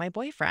doesn't like my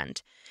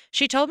boyfriend.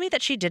 She told me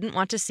that she didn't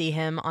want to see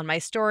him on my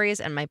stories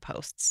and my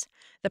posts.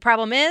 The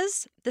problem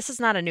is, this is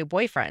not a new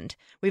boyfriend.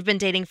 We've been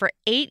dating for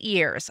 8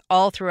 years,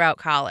 all throughout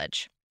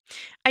college.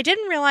 I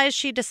didn't realize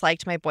she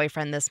disliked my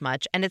boyfriend this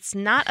much, and it's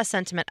not a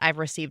sentiment I've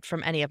received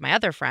from any of my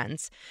other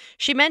friends.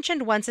 She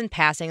mentioned once in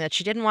passing that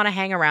she didn't want to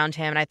hang around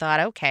him, and I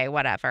thought, okay,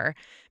 whatever.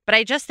 But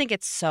I just think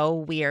it's so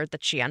weird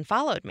that she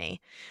unfollowed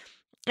me.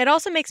 It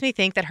also makes me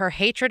think that her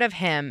hatred of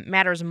him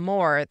matters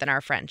more than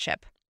our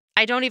friendship.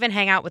 I don't even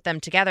hang out with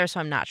them together, so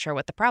I'm not sure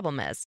what the problem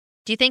is.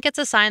 Do you think it's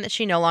a sign that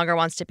she no longer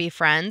wants to be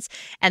friends,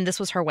 and this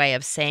was her way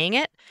of saying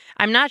it?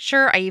 I'm not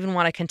sure I even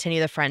want to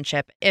continue the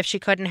friendship if she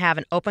couldn't have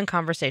an open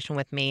conversation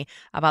with me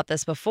about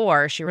this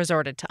before she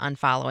resorted to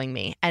unfollowing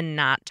me and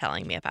not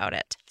telling me about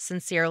it.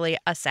 Sincerely,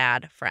 a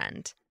sad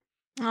friend.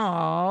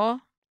 Oh,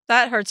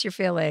 that hurts your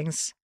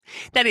feelings.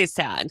 That is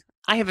sad.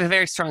 I have a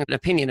very strong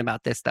opinion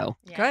about this, though.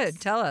 Yes.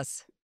 Good. Tell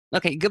us.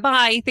 Okay,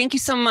 goodbye. Thank you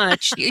so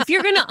much. If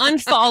you're going to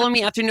unfollow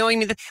me after knowing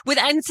me,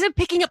 instead of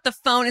picking up the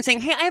phone and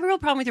saying, hey, I have a real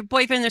problem with your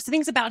boyfriend. There's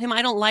things about him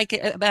I don't like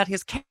about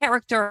his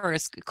character or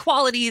his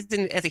qualities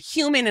and as a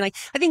human. And I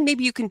think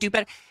maybe you can do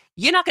better.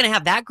 You're not going to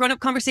have that grown-up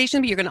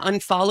conversation, but you're going to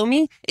unfollow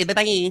me.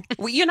 Bye-bye.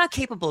 Well, you're not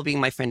capable of being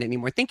my friend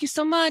anymore. Thank you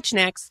so much.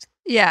 Next.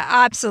 Yeah,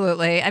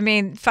 absolutely. I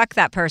mean, fuck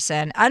that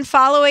person.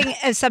 Unfollowing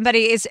as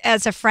somebody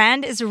as a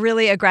friend is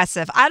really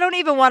aggressive. I don't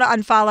even want to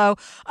unfollow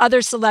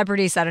other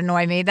celebrities that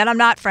annoy me that I'm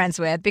not friends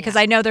with because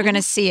I know they're going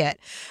to see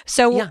it.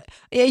 So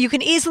you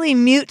can easily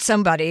mute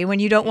somebody when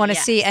you don't want to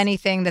see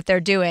anything that they're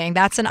doing.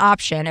 That's an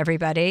option,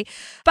 everybody.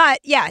 But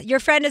yeah, your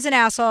friend is an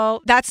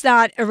asshole. That's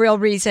not a real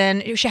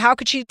reason. How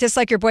could she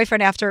dislike your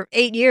boyfriend after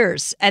 8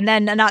 years and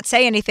then not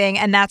say anything?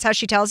 And that's how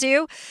she tells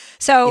you.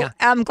 So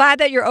I'm glad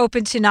that you're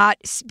open to not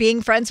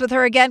being friends with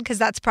her again, because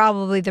that's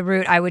probably the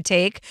route I would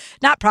take.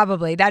 Not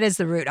probably, that is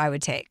the route I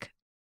would take.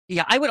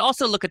 Yeah, I would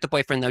also look at the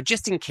boyfriend, though,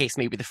 just in case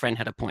maybe the friend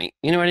had a point.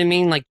 You know what I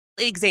mean? Like,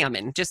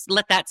 examine. Just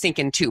let that sink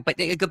in, too. But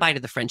goodbye to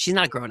the friend. She's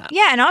not a grown-up.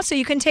 Yeah, and also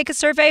you can take a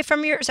survey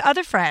from your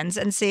other friends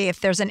and see if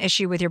there's an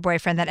issue with your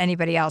boyfriend that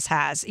anybody else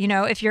has. You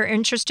know, if you're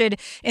interested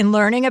in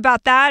learning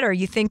about that, or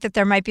you think that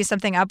there might be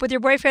something up with your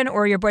boyfriend,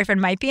 or your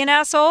boyfriend might be an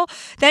asshole,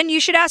 then you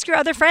should ask your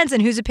other friends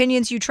and whose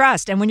opinions you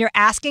trust. And when you're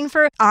asking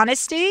for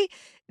honesty,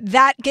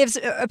 that gives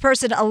a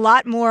person a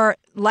lot more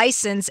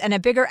license and a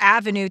bigger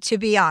avenue to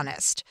be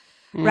honest,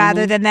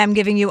 rather than them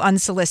giving you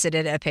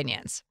unsolicited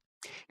opinions.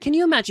 Can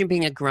you imagine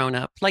being a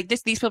grown-up? Like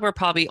these people are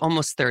probably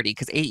almost 30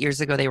 because 8 years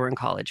ago they were in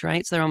college,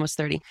 right? So they're almost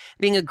 30.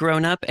 Being a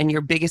grown-up and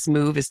your biggest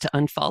move is to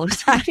unfollow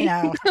somebody.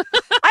 I know.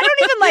 I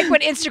don't even like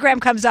when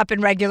Instagram comes up in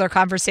regular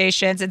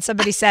conversations and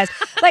somebody says,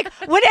 like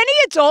when any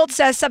adult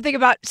says something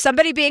about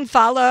somebody being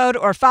followed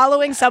or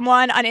following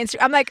someone on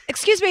Instagram, I'm like,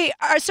 excuse me,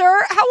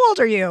 sir, how old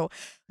are you?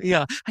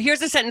 Yeah.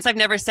 Here's a sentence I've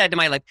never said in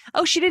my life.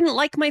 Oh, she didn't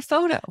like my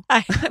photo.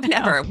 I've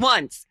never,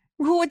 once.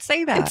 Who would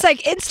say that? It's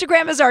like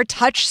Instagram is our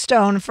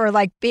touchstone for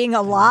like being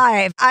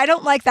alive. I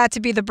don't like that to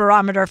be the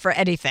barometer for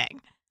anything.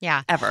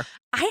 Yeah. Ever.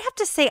 I have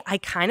to say, I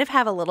kind of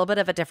have a little bit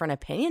of a different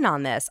opinion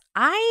on this.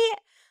 I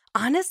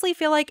honestly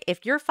feel like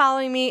if you're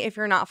following me, if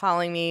you're not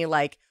following me,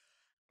 like,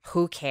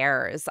 who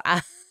cares?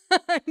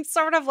 I'm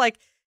sort of like,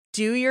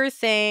 do your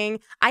thing.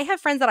 I have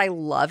friends that I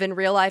love in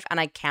real life and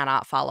I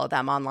cannot follow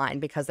them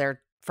online because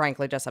they're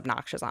frankly just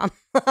obnoxious online.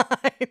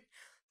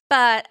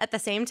 But at the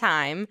same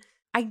time,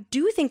 I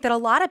do think that a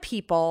lot of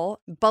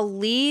people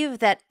believe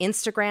that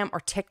Instagram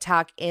or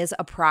TikTok is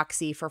a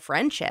proxy for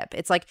friendship.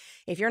 It's like,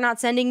 if you're not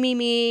sending me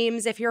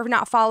memes, if you're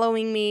not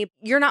following me,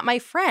 you're not my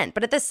friend.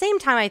 But at the same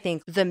time, I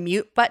think the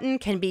mute button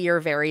can be your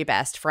very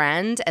best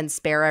friend and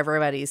spare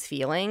everybody's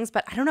feelings.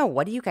 But I don't know.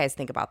 What do you guys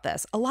think about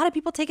this? A lot of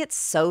people take it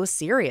so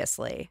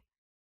seriously.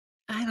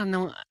 I don't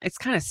know. It's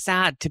kind of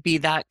sad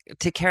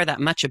to care that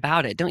much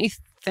about it. Don't you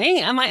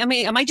think? Am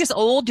I just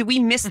old? Do we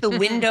miss the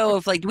window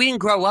of like, we didn't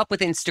grow up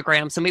with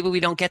Instagram, so maybe we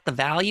don't get the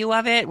value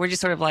of it? We're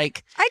just sort of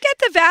like... I get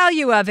the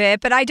value of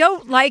it, but I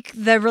don't like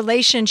the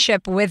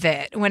relationship with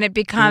it when it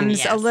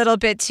becomes a little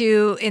bit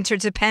too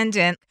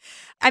interdependent.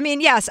 I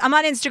mean, yes, I'm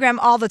on Instagram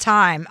all the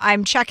time.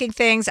 I'm checking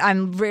things.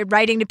 I'm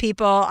writing to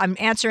people. I'm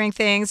answering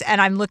things, and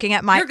I'm looking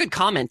at my... You're a good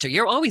commenter.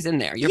 You're always in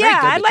there. You're very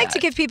good I at like that. to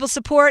give people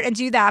support and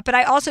do that, but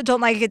I also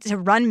don't like it to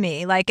run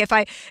me. Like if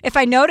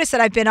I notice that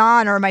I've been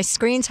on or my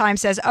screen time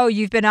says, oh,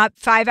 you've been up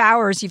 5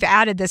 hours, you've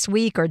added this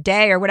week or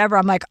day or whatever,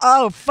 I'm like,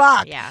 oh,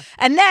 fuck. Yeah.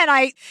 And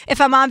then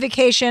if I'm on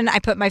vacation, I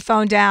put my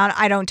phone down.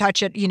 I don't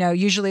touch it,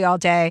 usually all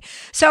day.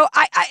 So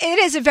it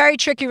is a very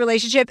tricky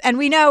relationship, and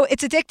we know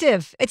it's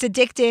addictive. It's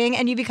addicting,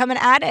 and you become an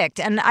addict addict.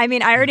 And I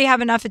mean, I already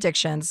have enough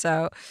addictions.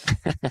 So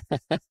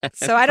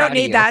I don't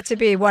need that to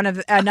be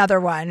another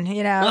one,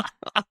 you know?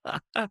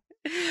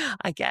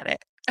 I get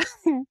it.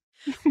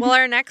 Well,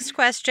 our next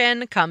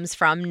question comes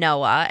from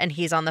Noah, and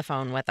he's on the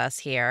phone with us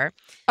here.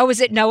 Oh, is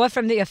it Noah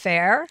from The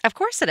Affair? Of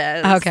course it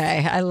is.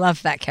 Okay. I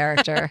love that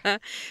character.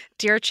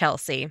 Dear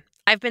Chelsea,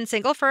 I've been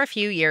single for a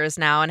few years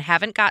now and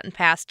haven't gotten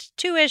past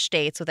 2-ish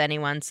dates with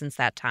anyone since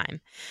that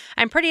time.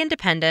 I'm pretty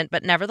independent,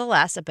 but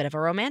nevertheless a bit of a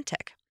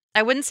romantic.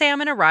 I wouldn't say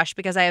I'm in a rush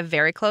because I have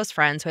very close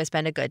friends who I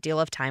spend a good deal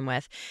of time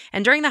with.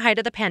 And during the height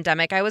of the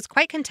pandemic, I was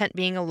quite content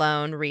being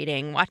alone,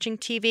 reading, watching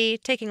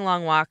TV, taking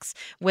long walks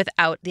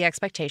without the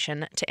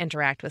expectation to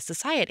interact with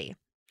society.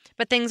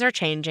 But things are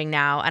changing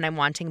now, and I'm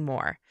wanting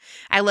more.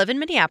 I live in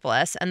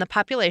Minneapolis, and the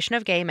population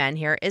of gay men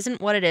here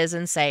isn't what it is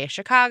in, say,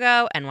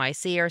 Chicago,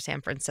 NYC, or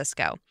San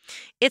Francisco.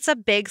 It's a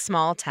big,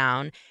 small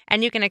town,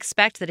 and you can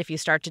expect that if you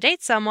start to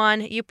date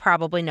someone, you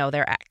probably know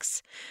their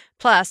ex.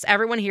 Plus,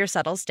 everyone here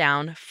settles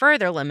down,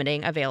 further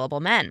limiting available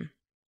men.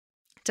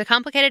 To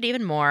complicate it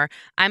even more,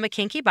 I'm a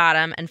kinky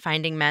bottom, and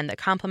finding men that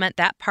complement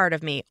that part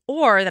of me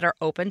or that are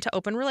open to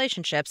open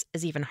relationships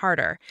is even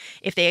harder.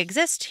 If they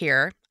exist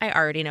here, I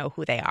already know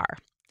who they are.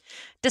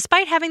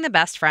 Despite having the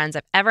best friends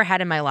I've ever had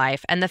in my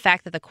life and the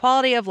fact that the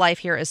quality of life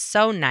here is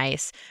so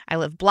nice, I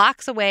live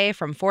blocks away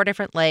from 4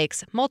 different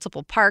lakes,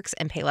 multiple parks,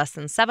 and pay less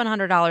than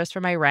 $700 for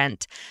my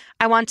rent,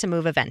 I want to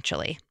move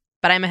eventually.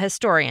 But I'm a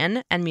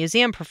historian and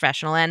museum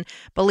professional, and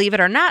believe it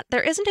or not,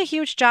 there isn't a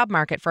huge job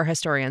market for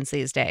historians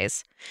these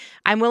days.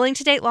 I'm willing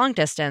to date long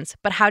distance,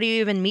 but how do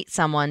you even meet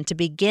someone to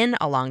begin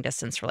a long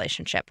distance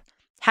relationship?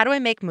 How do I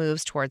make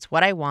moves towards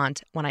what I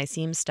want when I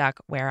seem stuck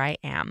where I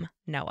am?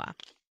 Noah.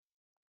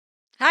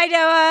 Hi,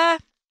 Noah.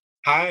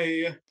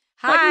 Hi.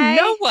 Hi.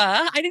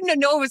 Noah? I didn't know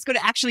Noah was going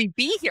to actually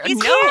be here. He's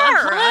Noah,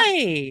 here.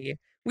 hi.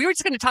 We were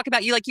just going to talk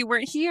about you like you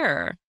weren't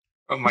here.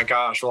 Oh my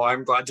gosh. Well,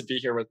 I'm glad to be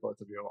here with both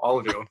of you, all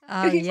of you.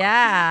 Oh,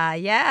 yeah.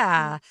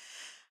 Yeah.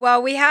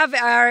 Well, we have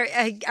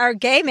our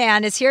gay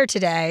man is here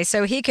today,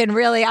 so he can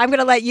really, I'm going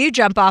to let you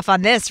jump off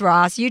on this,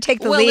 Ross. You take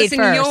the lead listen,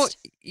 first.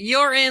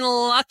 You're in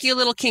luck, you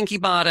little kinky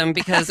bottom,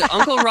 because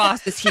Uncle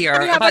Ross is here.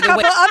 We have By a the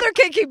couple way, other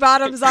kinky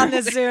bottoms on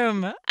this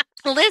Zoom.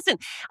 listen,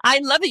 I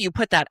love that you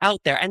put that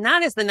out there. And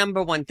that is the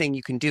number one thing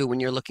you can do when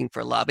you're looking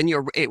for love. And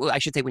I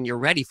should say when you're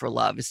ready for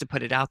love is to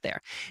put it out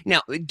there.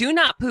 Now, do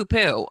not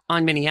poo-poo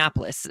on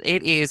Minneapolis.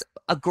 It is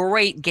a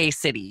great gay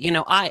city. You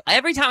know,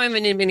 every time I'm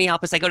in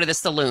Minneapolis, I go to the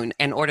saloon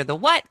and order the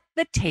what?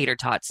 The tater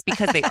tots,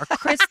 because they are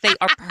crisp, they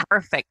are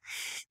perfect.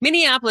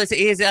 Minneapolis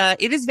is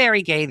it is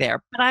very gay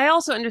there, but I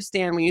also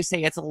understand when you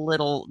say it's a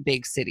little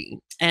big city.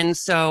 And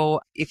so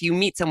if you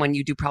meet someone,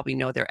 you do probably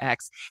know their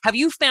ex. Have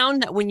you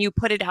found that when you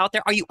put it out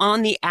there, are you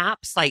on the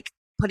apps, like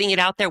putting it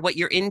out there, what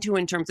you're into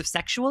in terms of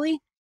sexually?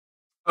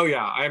 Oh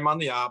yeah, I'm on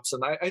the apps,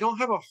 and I don't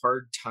have a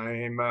hard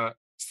time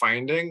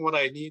finding what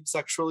I need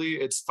sexually.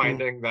 It's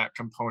finding that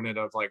component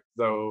of like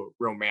the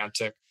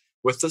romantic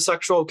with the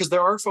sexual, because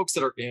there are folks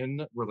that are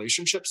in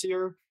relationships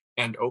here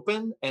and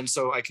open. And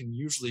so I can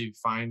usually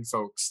find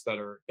folks that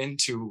are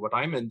into what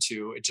I'm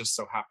into. It just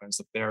so happens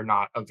that they're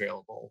not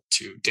available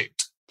to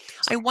date.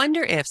 I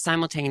wonder if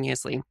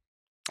simultaneously,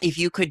 if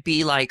you could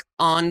be like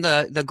on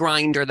the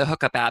Grindr, the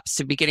hookup apps,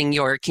 to be getting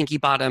your kinky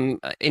bottom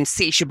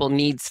insatiable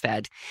needs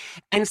fed,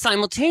 and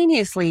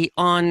simultaneously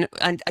on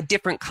a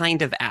different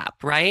kind of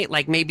app, right?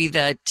 Like maybe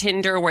the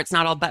Tinder where it's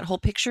not all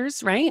butthole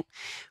pictures, right?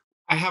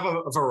 I have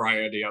a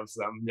variety of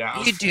them.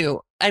 Yeah. You do.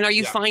 And are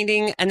you Yeah.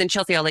 finding, and then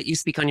Chelsea, I'll let you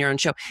speak on your own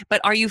show, but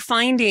are you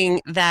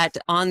finding that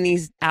on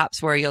these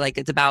apps where you're like,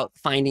 it's about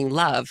finding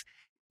love,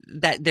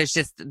 that there's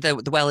just the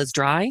well is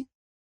dry?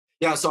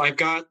 Yeah. So I've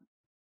got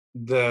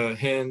the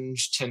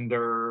Hinge,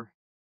 Tinder,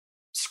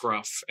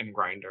 Scruff, and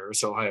Grindr.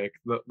 So like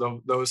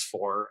those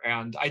 4.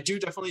 And I do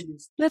definitely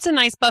use That's a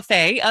nice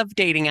buffet of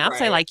dating apps.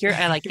 I Right.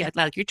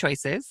 like your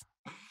choices.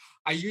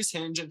 I use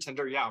Hinge and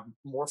Tinder, yeah,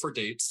 more for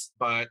dates.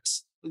 But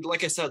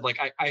like I said, like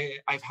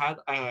I've had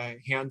a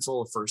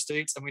handful of first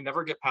dates and we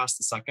never get past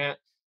the second.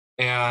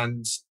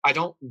 And I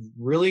don't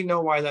really know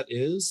why that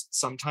is.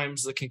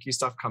 Sometimes the kinky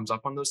stuff comes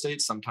up on those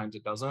dates, sometimes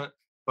it doesn't.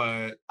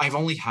 But I've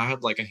only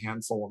had like a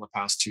handful in the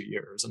past 2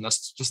 years, and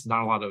that's just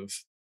not a lot of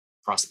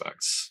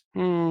prospects.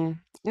 Now,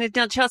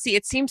 Chelsea,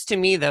 it seems to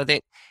me, though,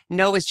 that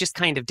no is just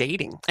kind of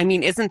dating. I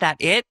mean, isn't that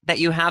it? That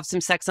you have some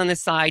sex on the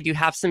side, you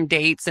have some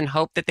dates and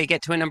hope that they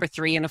get to a number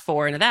 3 and a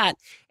 4 and a that,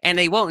 and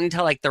they won't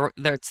until like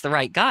it's the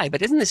right guy.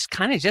 But isn't this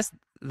kind of just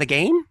the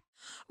game?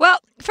 Well,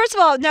 first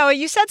of all, Noah,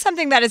 you said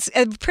something that is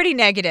pretty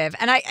negative,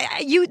 and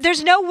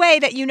there's no way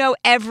that you know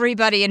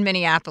everybody in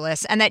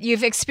Minneapolis, and that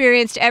you've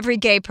experienced every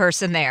gay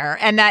person there,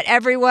 and that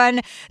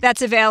everyone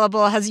that's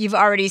available you've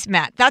already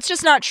met. That's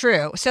just not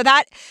true. So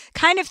that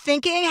kind of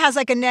thinking has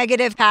like a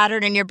negative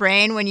pattern in your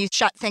brain when you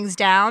shut things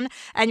down,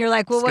 and you're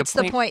like, well, what's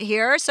the point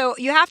here? So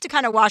you have to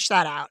kind of wash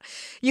that out.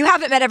 You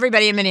haven't met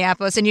everybody in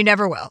Minneapolis, and you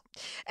never will,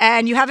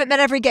 and you haven't met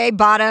every gay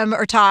bottom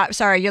or top.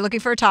 Sorry, you're looking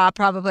for a top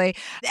probably,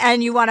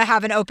 and you want to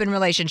have an open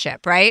relationship,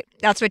 right?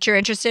 That's what you're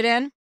interested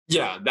in?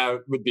 Yeah,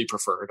 that would be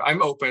preferred.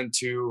 I'm open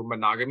to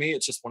monogamy.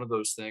 It's just one of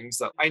those things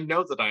that I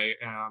know that I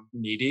am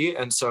needy.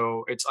 And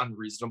so it's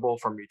unreasonable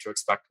for me to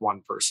expect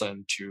one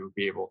person to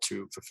be able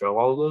to fulfill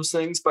all of those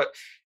things. But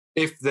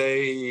if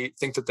they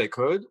think that they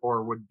could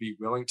or would be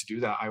willing to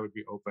do that, I would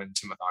be open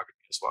to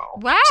monogamy as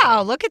well.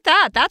 Wow, look at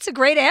that. That's a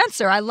great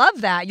answer. I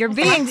love that. You're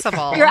being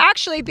Flexible. You're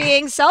actually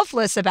being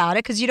selfless about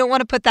it because you don't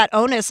want to put that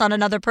onus on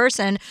another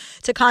person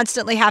to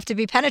constantly have to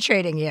be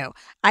penetrating you.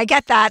 I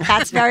get that.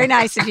 That's very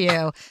nice of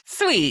you.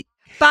 Sweet.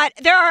 But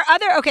there are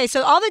okay,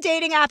 so all the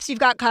dating apps you've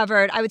got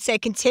covered, I would say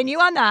continue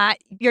on that.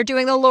 You're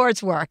doing the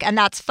Lord's work, and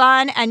that's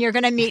fun, and you're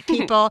going to meet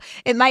people.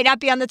 It might not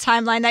be on the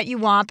timeline that you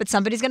want, but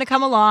somebody's going to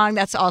come along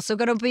that's also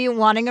going to be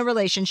wanting a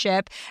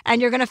relationship,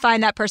 and you're going to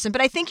find that person.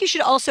 But I think you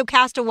should also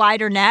cast a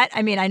wider net.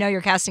 I mean, I know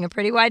you're casting a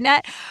pretty wide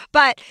net,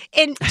 but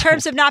in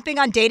terms of not being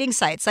on dating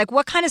sites, like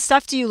what kind of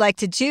stuff do you like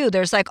to do?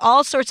 There's like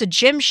all sorts of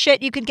gym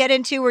shit you could get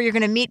into where you're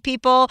going to meet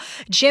people,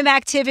 gym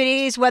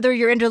activities, whether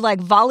you're into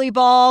like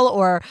volleyball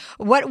or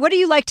what do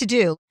you like to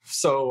do?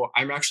 So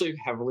I'm actually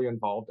heavily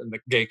involved in the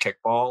gay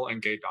kickball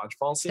and gay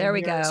dodgeball scene. There we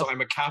here. go. So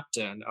I'm a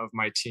captain of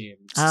my team.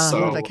 Oh,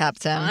 so the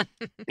captain.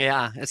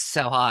 Yeah, it's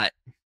so hot.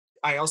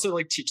 I also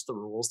like teach the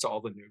rules to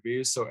all the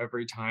newbies. So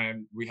every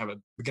time we have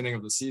a beginning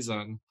of the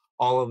season,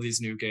 all of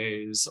these new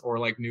gays or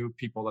like new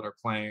people that are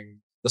playing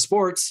the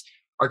sports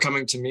are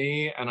coming to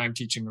me and I'm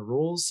teaching the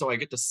rules. So I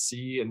get to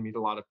see and meet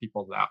a lot of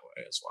people that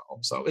way as well.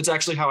 So it's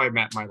actually how I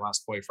met my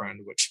last boyfriend,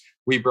 which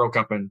we broke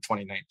up in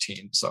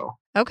 2019. So.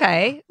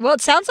 Okay. Well,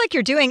 it sounds like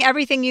you're doing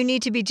everything you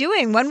need to be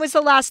doing. When was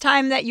the last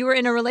time that you were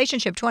in a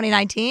relationship?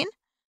 2019?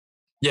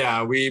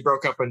 Yeah, we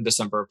broke up in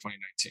December of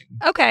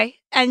 2019. Okay.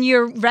 And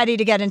you're ready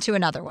to get into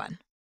another one?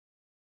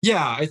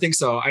 Yeah, I think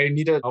so. I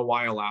needed a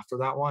while after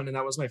that one. And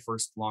that was my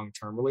first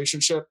long-term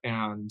relationship.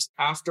 And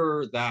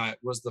after that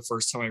was the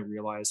first time I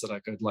realized that I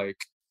could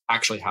like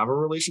actually have a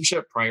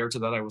relationship. Prior to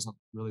that, I wasn't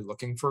really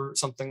looking for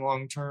something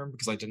long-term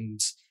because I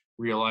didn't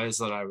realize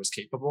that I was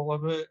capable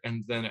of it.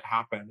 And then it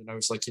happened. And I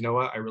was like, you know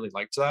what? I really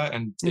liked that.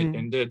 And it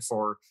ended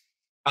for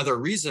other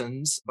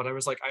reasons. But I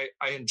was like,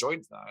 I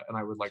enjoyed that. And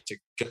I would like to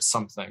get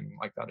something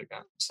like that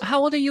again. So. How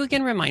old are you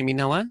again? Remind me,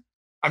 Noah.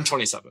 I'm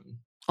 27.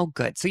 Oh,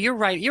 good. So you're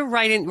right. You're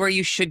right in where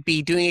you should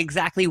be, doing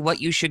exactly what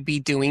you should be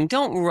doing.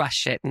 Don't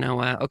rush it,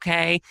 Noah,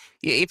 okay?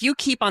 If you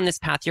keep on this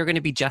path, you're going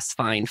to be just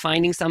fine.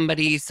 Finding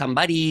somebody,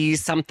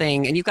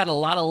 something, and you've got a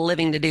lot of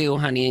living to do,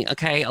 honey,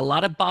 okay? A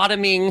lot of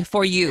bottoming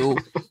for you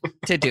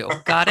to do.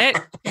 Got it?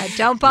 Yeah,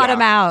 don't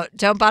bottom out.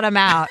 Don't bottom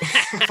out.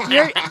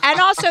 And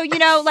also, you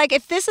know, like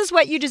if this is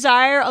what you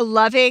desire, a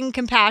loving,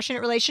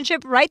 compassionate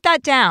relationship, write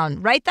that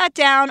down. Write that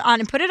down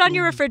and put it on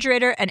your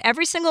refrigerator, and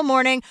every single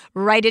morning,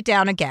 write it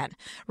down again.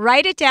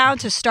 Write it down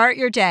to start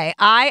your day.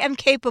 I am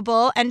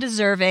capable and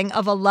deserving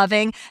of a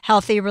loving,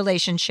 healthy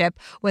relationship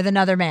with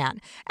another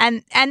man.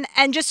 And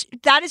just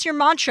that is your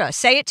mantra.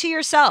 Say it to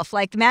yourself.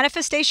 Like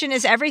manifestation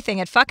is everything.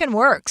 It fucking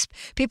works.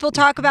 People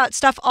talk about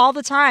stuff all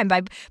the time.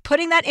 By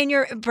putting that in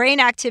your brain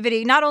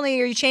activity, not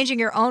only are you changing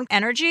your own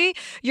energy,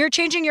 you're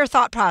changing your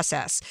thought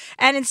process.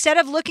 And instead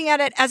of looking at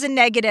it as a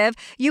negative,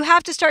 you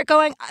have to start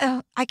going,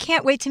 oh, I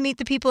can't wait to meet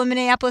the people in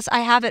Minneapolis I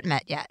haven't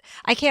met yet.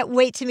 I can't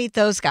wait to meet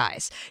those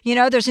guys. You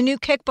know, there's a new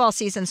kickball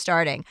season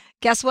starting.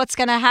 Guess what's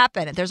going to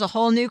happen? There's a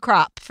whole new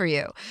crop for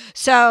you.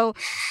 So,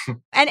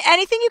 and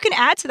anything you can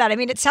add to that. I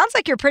mean, it sounds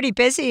like you're pretty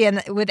busy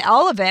and with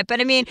all of it,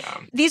 but I mean,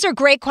 these are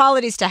great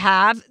qualities to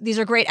have. These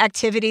are great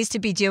activities to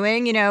be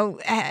doing. You know,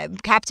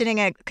 captaining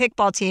a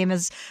kickball team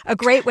is a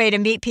great way to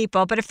meet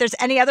people. But if there's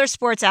any other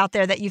sports out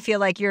there that you feel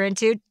like you're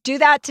into, do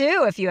that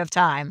too if you have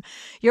time.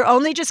 You're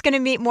only just going to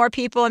meet more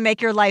people and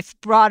make your life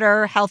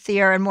broader,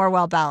 healthier, and more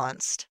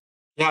well-balanced.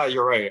 Yeah,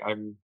 you're right.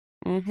 I'm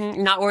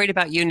not worried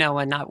about you,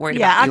 Noah. Not worried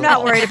about you. Yeah, I'm not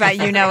all. worried about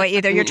you, Noah,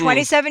 either. You're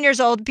 27 years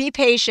old. Be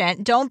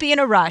patient. Don't be in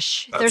a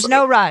rush. There's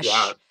no rush.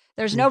 Yeah.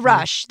 There's no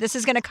rush. This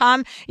is going to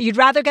come. You'd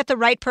rather get the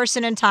right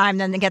person in time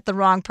than to get the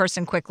wrong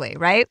person quickly,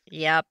 right?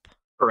 Yep.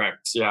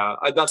 Correct. Yeah.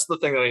 That's the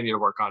thing that I need to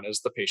work on is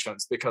the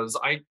patience, because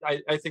I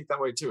think that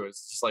way too.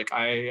 It's just like,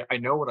 I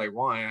know what I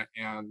want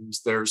and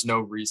there's no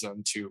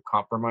reason to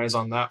compromise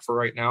on that for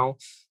right now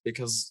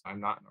because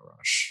I'm not in a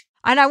rush.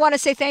 And I want to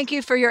say thank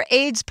you for your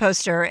AIDS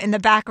poster in the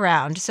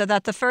background so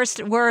that the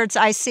first words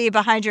I see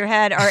behind your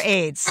head are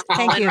AIDS.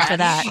 Thank you for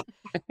that.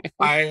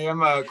 I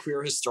am a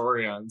queer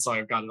historian, so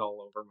I've got it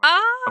all over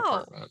my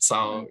apartment.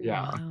 So,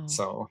 yeah. Wow.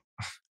 So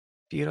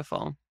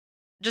Beautiful.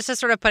 Just to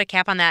sort of put a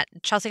cap on that,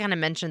 Chelsea kind of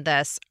mentioned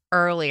this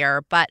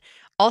earlier, but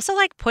also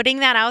like putting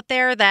that out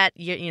there that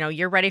you know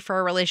you're ready for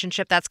a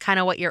relationship, that's kind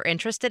of what you're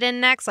interested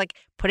in next, like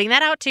putting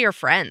that out to your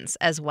friends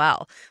as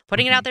well.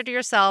 Putting it out there to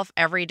yourself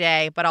every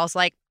day, but also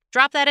like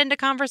drop that into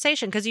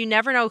conversation because you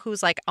never know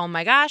who's like, oh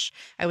my gosh,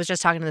 I was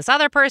just talking to this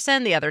other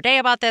person the other day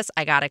about this.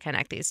 I got to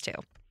connect these two.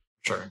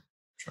 Sure.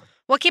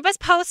 Well, keep us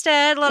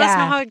posted. Let us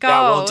know how it goes.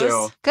 Yeah,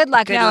 we'll do. Good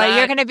luck, Good Noah. luck.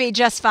 You're going to be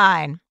just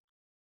fine.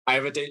 I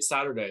have a date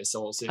Saturday,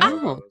 so we'll see how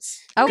it goes.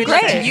 Oh, Good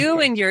luck great. to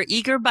you and your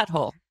eager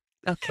butthole.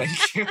 Okay.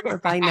 Thank you.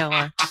 Bye,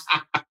 Noah.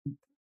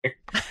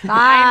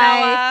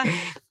 Bye. Noah.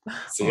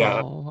 So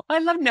yeah. Oh, I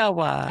love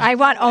Noah. I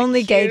want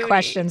only gay cutie.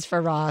 questions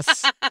for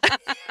Ross.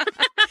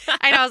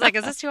 I know. I was like,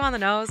 is this too on the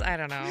nose? I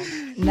don't know.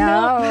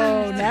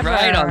 No, never.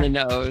 Right on the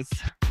nose.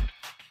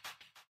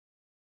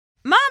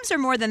 Moms are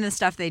more than the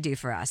stuff they do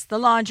for us. The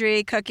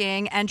laundry,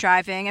 cooking, and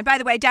driving. And by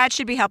the way, Dad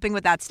should be helping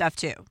with that stuff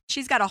too.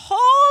 She's got a whole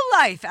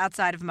life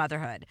outside of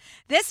motherhood.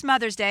 This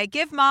Mother's Day,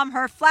 give Mom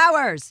her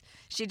flowers.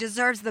 She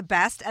deserves the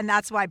best, and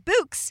that's why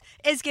Bouqs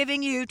is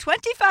giving you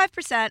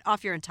 25%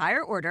 off your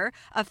entire order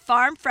of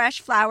farm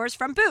fresh flowers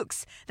from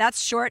Bouqs.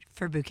 That's short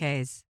for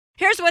bouquets.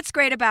 Here's what's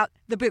great about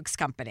the Bouqs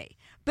company.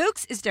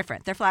 Bouqs is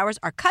different. Their flowers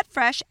are cut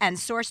fresh and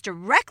sourced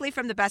directly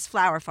from the best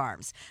flower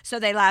farms, so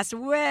they last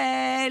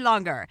way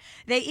longer.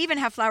 They even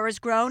have flowers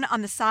grown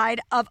on the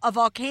side of a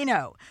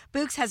volcano.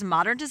 Bouqs has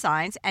modern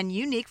designs and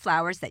unique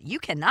flowers that you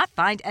cannot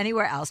find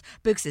anywhere else.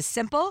 Bouqs is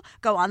simple.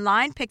 Go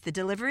online, pick the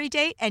delivery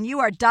date, and you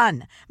are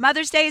done.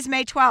 Mother's Day is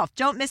May 12th.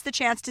 Don't miss the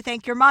chance to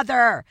thank your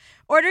mother.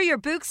 Order your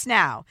Bouqs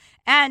now.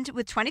 And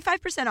with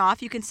 25%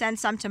 off, you can send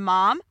some to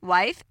mom,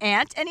 wife,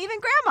 aunt, and even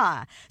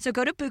grandma. So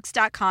go to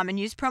Bouqs.com and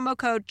use promo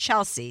code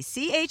Chelsea,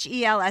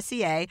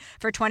 CHELSEA,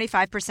 for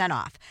 25%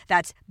 off.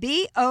 That's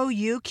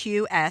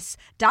BOUQS.com,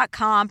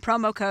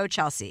 promo code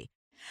Chelsea.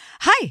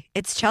 Hi,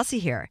 it's Chelsea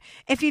here.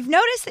 If you've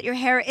noticed that your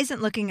hair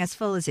isn't looking as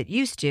full as it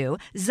used to,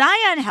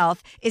 Zion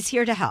Health is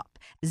here to help.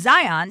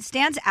 Zion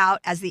stands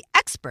out as the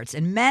experts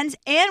in men's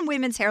and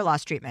women's hair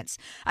loss treatments.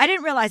 I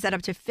didn't realize that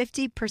up to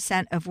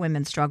 50% of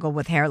women struggle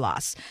with hair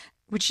loss,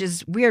 which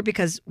is weird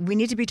because we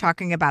need to be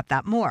talking about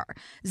that more.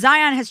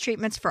 Zion has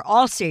treatments for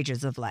all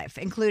stages of life,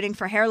 including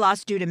for hair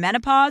loss due to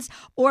menopause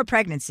or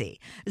pregnancy.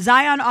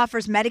 Zion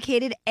offers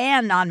medicated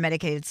and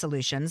non-medicated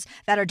solutions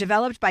that are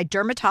developed by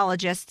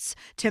dermatologists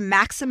to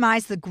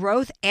maximize the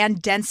growth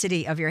and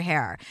density of your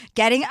hair.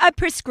 Getting a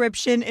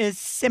prescription is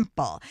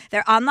simple.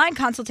 Their online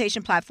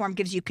consultation platform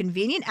gives you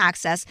convenient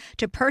access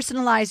to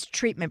personalized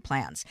treatment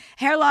plans.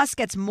 Hair loss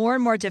gets more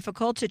and more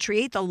difficult to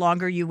treat the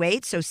longer you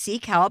wait, so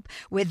seek help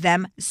with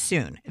them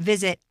soon.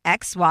 Visit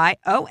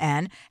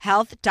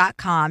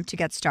XYONhealth.com to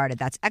get started.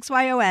 That's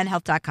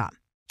XYONhealth.com.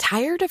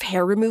 Tired of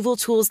hair removal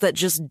tools that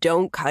just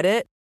don't cut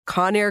it?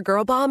 Conair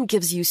Girl Bomb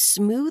gives you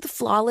smooth,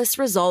 flawless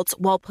results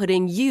while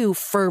putting you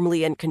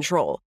firmly in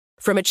control.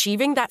 From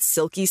achieving that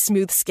silky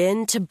smooth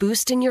skin to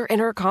boosting your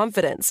inner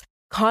confidence,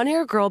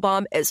 Conair Girl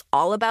Bomb is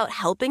all about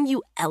helping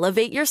you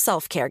elevate your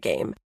self-care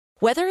game.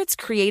 Whether it's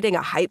creating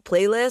a hype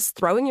playlist,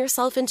 throwing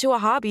yourself into a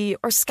hobby,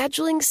 or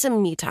scheduling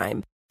some me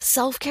time,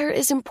 self-care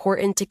is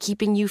important to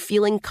keeping you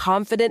feeling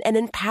confident and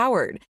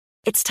empowered.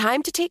 It's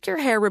time to take your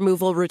hair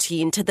removal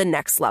routine to the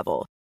next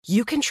level.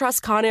 You can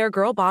trust Conair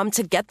Girl Bomb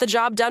to get the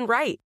job done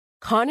right.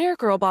 Conair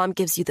Girl Bomb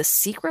gives you the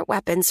secret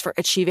weapons for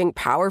achieving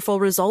powerful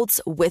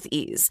results with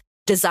ease.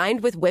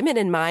 Designed with women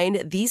in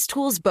mind, these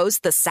tools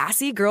boast the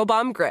sassy Girl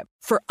Bomb grip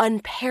for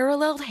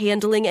unparalleled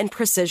handling and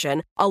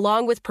precision,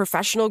 along with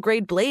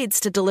professional-grade blades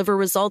to deliver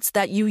results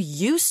that you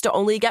used to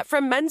only get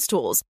from men's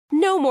tools.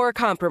 No more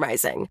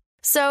compromising.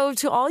 So,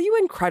 to all you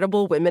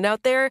incredible women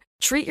out there,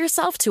 treat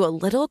yourself to a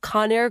little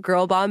Conair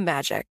Girl Bomb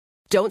magic.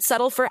 Don't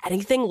settle for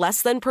anything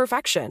less than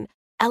perfection.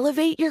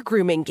 Elevate your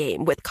grooming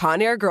game with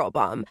Conair Girl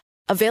Bomb.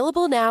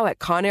 Available now at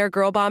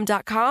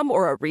ConairGirlBomb.com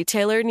or a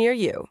retailer near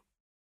you.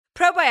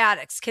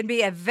 Probiotics can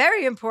be a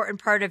very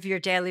important part of your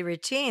daily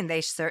routine.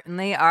 They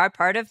certainly are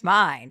part of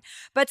mine.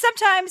 But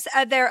sometimes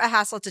they're a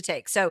hassle to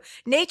take. So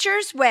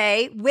Nature's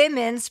Way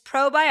Women's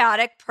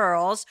Probiotic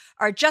Pearls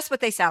are just what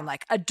they sound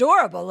like.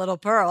 Adorable little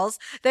pearls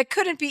that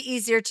couldn't be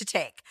easier to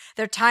take.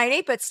 They're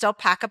tiny but still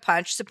pack a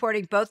punch,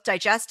 supporting both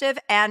digestive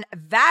and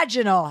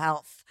vaginal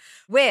health.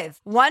 With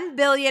 1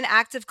 billion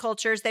active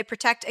cultures, they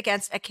protect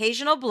against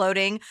occasional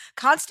bloating,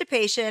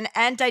 constipation,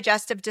 and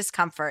digestive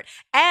discomfort.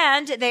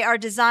 And they are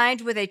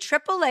designed with a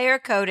triple-layer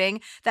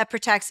coating that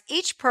protects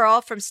each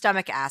pearl from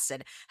stomach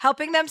acid,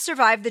 helping them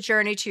survive the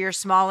journey to your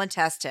small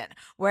intestine,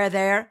 where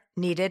they're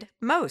needed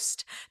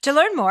most. To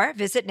learn more,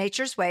 visit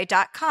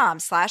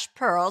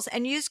naturesway.com/pearls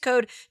and use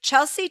code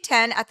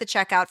Chelsea10 at the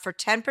checkout for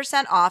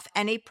 10% off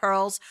any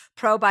Pearls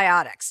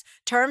probiotics.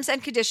 Terms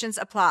and conditions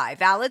apply.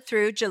 Valid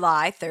through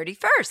July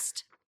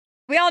 31st.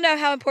 We all know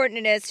how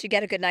important it is to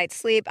get a good night's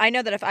sleep. I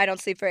know that if I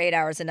don't sleep for 8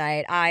 hours a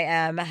night, I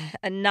am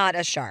not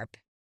as sharp.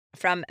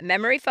 From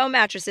memory foam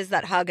mattresses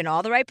that hug in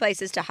all the right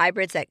places to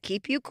hybrids that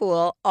keep you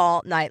cool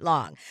all night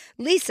long,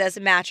 Lisa's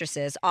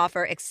mattresses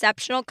offer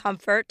exceptional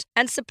comfort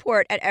and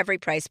support at every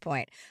price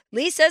point.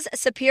 Lisa's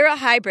Sapira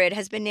Hybrid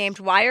has been named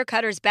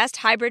Wirecutter's best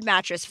hybrid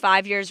mattress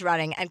 5 years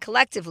running, and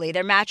collectively,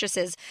 their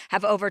mattresses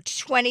have over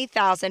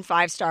 20,000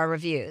 five-star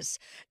reviews.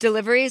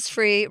 Delivery is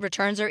free,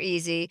 returns are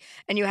easy,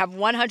 and you have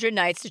 100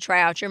 nights to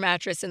try out your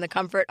mattress in the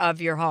comfort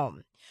of your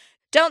home.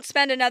 Don't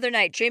spend another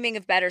night dreaming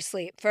of better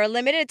sleep. For a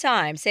limited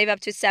time, save up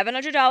to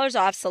 $700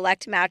 off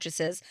select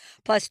mattresses,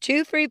 plus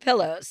 2 free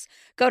pillows.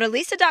 Go to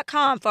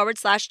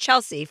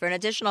lisa.com/Chelsea for an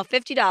additional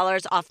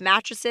 $50 off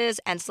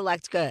mattresses and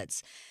select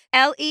goods.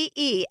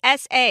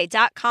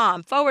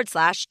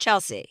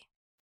 LEESA.com/Chelsea.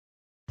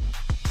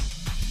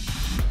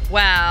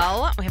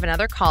 Well, we have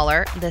another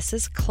caller. This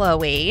is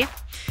Chloe.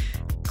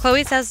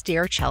 Chloe says,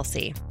 Dear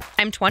Chelsea,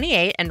 I'm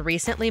 28 and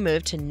recently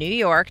moved to New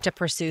York to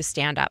pursue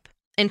stand-up.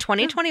 In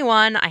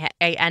 2021, I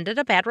ended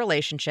a bad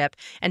relationship,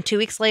 and 2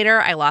 weeks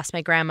later, I lost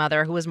my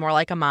grandmother, who was more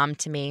like a mom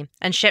to me,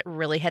 and shit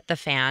really hit the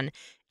fan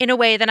in a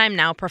way that I'm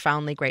now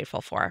profoundly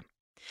grateful for.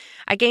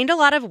 I gained a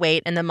lot of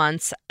weight in the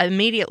months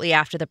immediately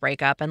after the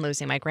breakup and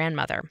losing my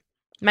grandmother.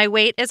 My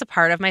weight is a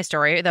part of my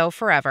story, though,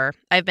 forever.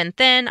 I've been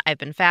thin, I've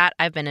been fat,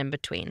 I've been in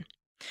between.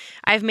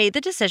 I've made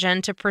the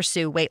decision to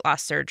pursue weight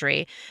loss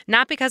surgery,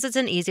 not because it's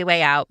an easy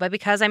way out, but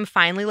because I'm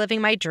finally living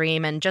my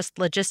dream and just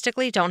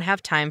logistically don't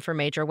have time for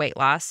major weight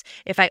loss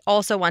if I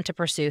also want to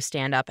pursue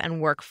stand-up and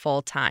work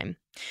full-time.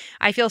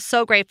 I feel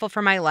so grateful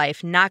for my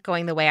life not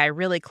going the way I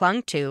really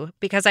clung to,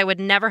 because I would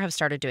never have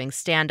started doing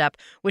stand-up,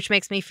 which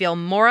makes me feel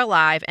more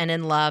alive and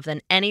in love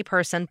than any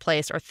person,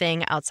 place, or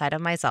thing outside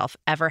of myself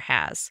ever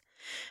has.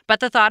 But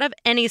the thought of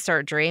any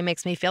surgery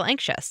makes me feel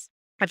anxious.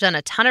 I've done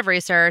a ton of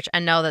research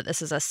and know that this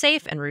is a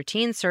safe and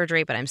routine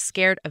surgery, but I'm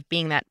scared of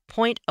being that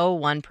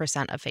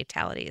 0.01% of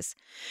fatalities.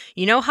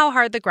 You know how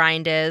hard the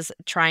grind is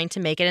trying to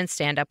make it in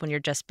stand-up when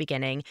you're just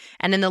beginning,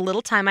 and in the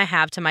little time I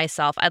have to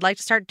myself, I'd like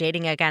to start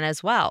dating again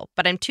as well,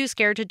 but I'm too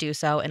scared to do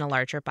so in a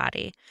larger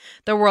body.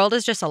 The world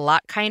is just a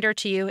lot kinder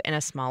to you in a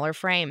smaller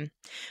frame.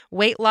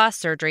 Weight loss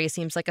surgery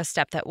seems like a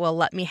step that will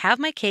let me have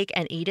my cake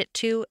and eat it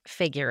too,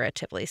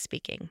 figuratively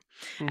speaking.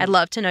 I'd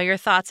love to know your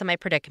thoughts on my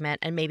predicament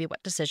and maybe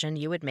what decision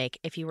you would make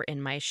if you were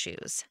in my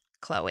shoes.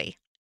 Chloe.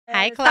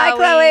 Hi, Chloe. Hi,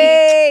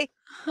 Chloe.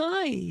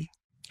 Hi.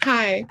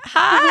 Hi.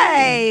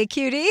 Hi,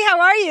 cutie. How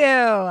are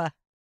you?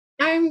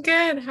 I'm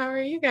good. How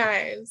are you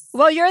guys?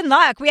 Well, you're in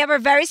luck. We have a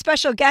very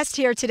special guest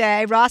here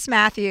today. Ross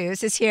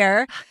Matthews is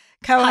here.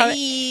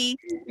 Hi.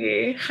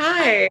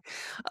 Hi.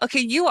 Okay,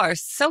 you are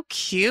so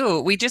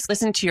cute. We just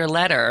listened to your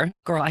letter.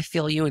 Girl, I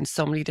feel you in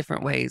so many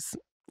different ways.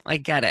 I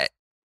get it.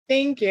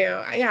 Thank you.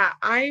 Yeah,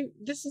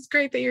 this is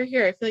great that you're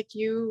here. I feel like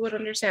you would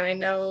understand. I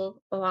know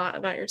a lot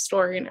about your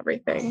story and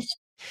everything.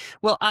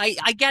 Well, I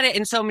get it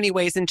in so many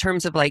ways in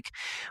terms of like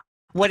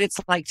what it's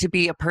like to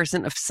be a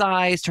person of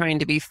size, trying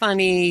to be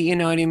funny, you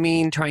know what I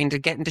mean? Trying to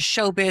get into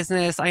show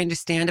business. I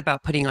understand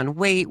about putting on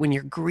weight when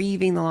you're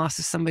grieving the loss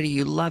of somebody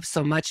you love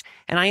so much.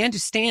 And I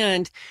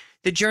understand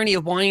the journey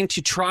of wanting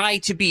to try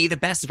to be the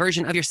best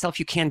version of yourself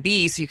you can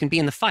be so you can be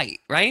in the fight,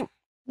 right?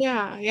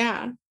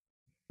 Yeah.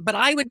 But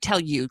I would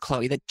tell you,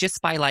 Chloe, that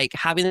just by like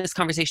having this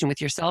conversation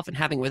with yourself and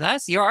having with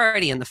us, you're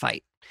already in the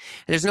fight.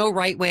 There's no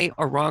right way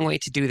or wrong way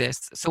to do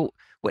this. So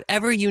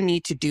whatever you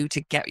need to do to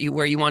get you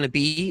where you want to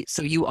be,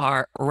 so you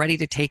are ready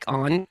to take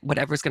on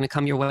whatever's going to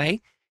come your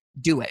way,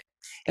 do it.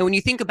 And when you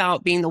think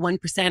about being the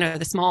 1% or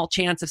the small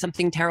chance of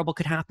something terrible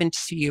could happen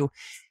to you,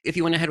 if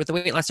you went ahead with the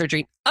weight loss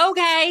surgery,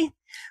 okay.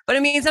 But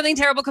I mean, something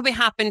terrible could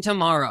happen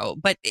tomorrow.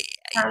 But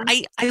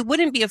I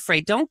wouldn't be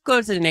afraid. Don't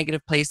go to the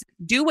negative place.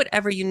 Do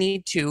whatever you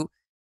need to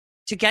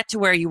get to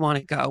where you want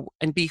to go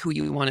and be who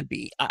you want to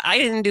be. I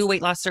didn't do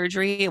weight loss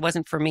surgery. It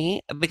wasn't for me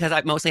because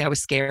I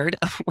was scared.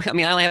 I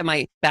mean, I only had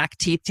my back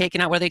teeth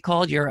taken out, what are they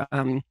called? Your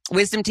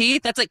wisdom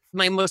teeth. That's like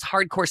my most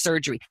hardcore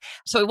surgery.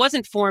 So it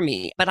wasn't for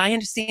me, but I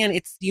understand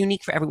it's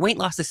unique for everyone. Weight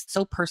loss is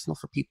so personal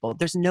for people.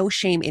 There's no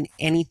shame in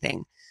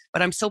anything,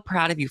 but I'm so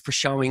proud of you for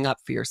showing up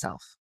for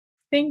yourself.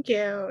 Thank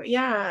you.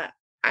 Yeah,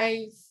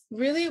 I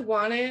really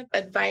wanted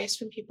advice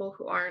from people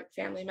who aren't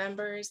family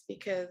members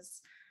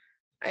because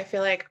I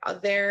feel like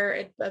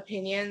their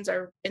opinions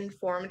are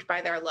informed by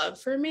their love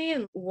for me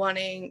and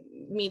wanting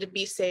me to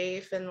be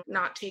safe and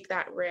not take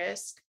that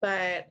risk.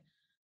 But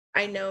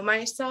I know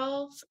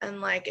myself,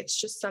 and like it's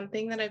just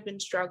something that I've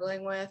been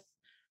struggling with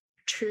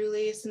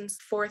truly since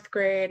 4th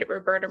grade.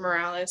 Roberta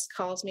Morales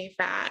calls me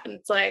fat, and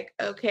it's like,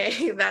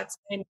 okay, that's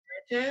my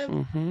narrative.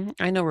 Mm-hmm.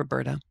 I know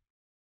Roberta.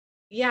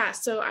 Yeah,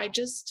 so I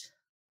just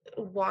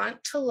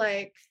want to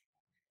like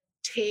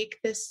take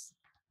this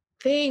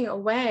thing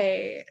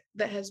away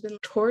that has been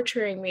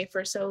torturing me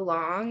for so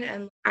long.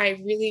 And I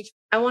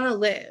want to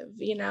live,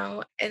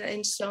 and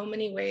in so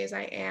many ways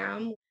I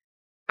am.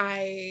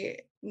 I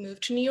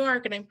moved to New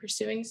York and I'm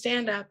pursuing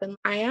stand-up, and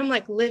I am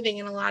like living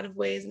in a lot of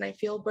ways, and I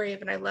feel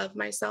brave and I love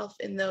myself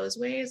in those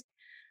ways.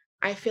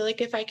 I feel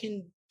like if I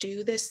can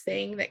do this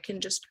thing that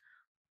can just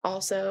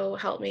also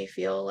help me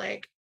feel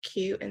like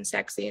cute and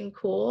sexy and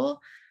cool,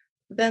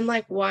 then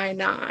like, why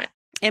not?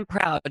 And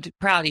proud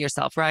of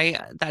yourself, right?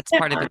 That's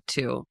part of it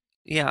too.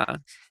 Yeah,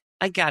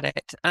 I get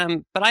it.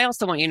 But I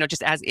also want you to know,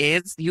 just as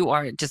is, you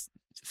are just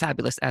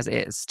fabulous as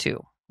is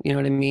too. You know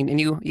what I mean? And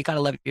you got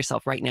to love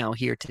yourself right now,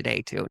 here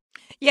today too.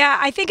 Yeah,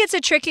 I think it's a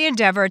tricky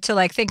endeavor to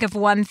like think of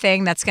one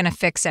thing that's going to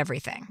fix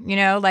everything.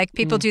 Like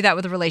people do that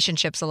with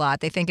relationships a lot.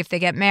 They think if they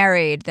get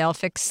married, they'll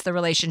fix the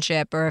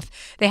relationship, or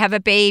if they have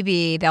a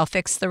baby, they'll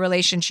fix the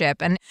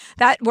relationship. And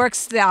that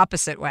works the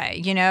opposite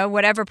way.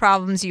 Whatever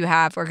problems you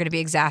have are going to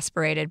be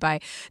exasperated by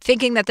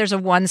thinking that there's a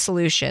one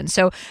solution.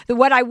 So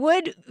what I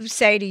would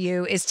say to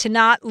you is to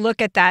not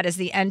look at that as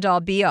the end all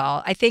be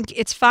all. I think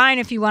it's fine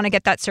if you want to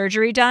get that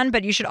surgery done,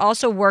 but you should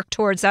also work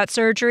towards that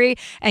surgery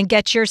and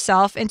get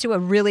yourself into a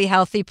really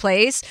healthy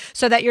place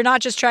so that you're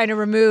not just trying to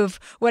remove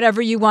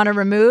whatever you want to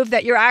remove,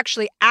 that you're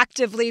actually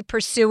actively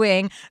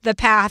pursuing the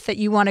path that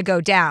you want to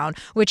go down,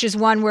 which is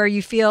one where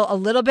you feel a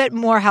little bit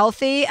more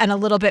healthy and a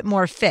little bit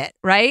more fit,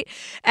 right?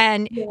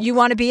 And you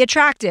want to be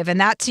attractive. And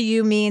that to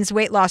you means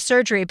weight loss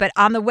surgery. But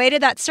on the way to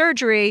that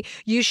surgery,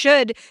 you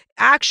should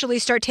actually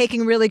start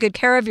taking really good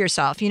care of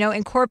yourself,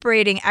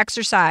 incorporating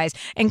exercise,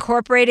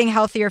 incorporating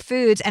healthier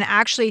foods, and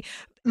actually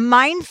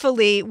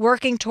mindfully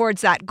working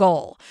towards that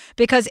goal.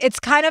 Because it's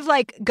kind of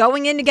like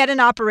going in to get an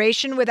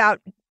operation without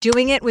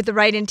doing it with the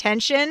right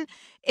intention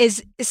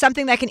is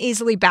something that can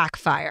easily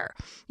backfire.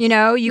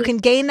 You can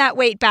gain that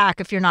weight back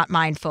if you're not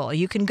mindful.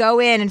 You can go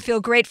in and feel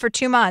great for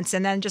 2 months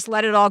and then just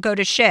let it all go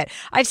to shit.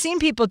 I've seen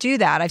people do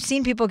that. I've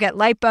seen people get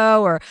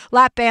lipo or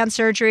lap band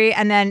surgery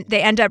and then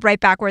they end up right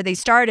back where they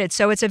started.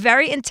 So it's a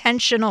very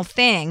intentional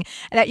thing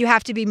that you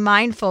have to be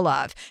mindful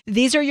of.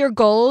 These are your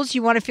goals.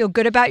 You want to feel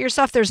good about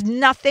yourself. There's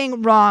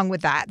nothing wrong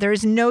with that. There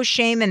is no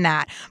shame in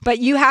that. But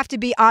you have to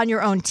be on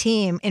your own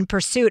team in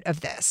pursuit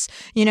of this.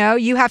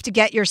 You have to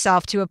get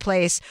yourself to a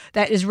place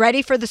that is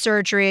ready for the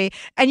surgery.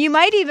 And you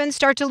might even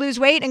start to lose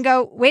weight and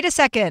go, wait a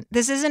second,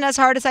 this isn't as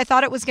hard as I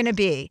thought it was going to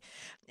be.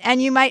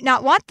 And you might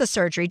not want the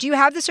surgery. Do you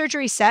have the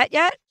surgery set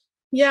yet?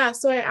 Yeah,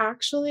 so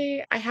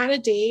I had a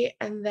date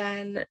and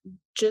then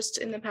just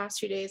in the past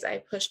few days,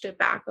 I pushed it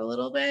back a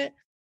little bit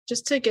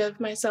just to give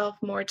myself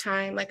more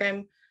time. Like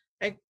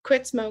I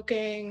quit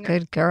smoking.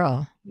 Good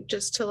girl.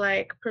 Just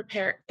to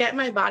get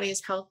my body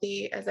as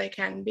healthy as I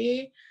can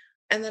be.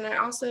 And then I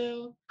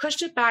also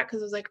pushed it back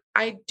because I was like,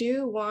 I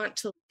do want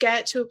to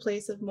get to a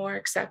place of more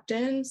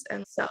acceptance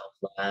and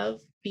self-love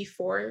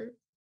before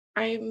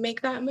I make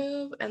that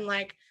move and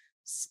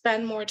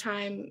spend more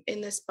time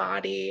in this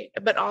body,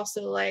 but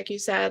also, like you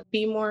said,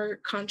 be more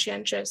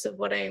conscientious of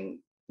what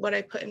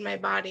I put in my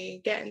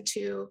body, get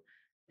into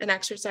an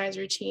exercise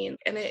routine.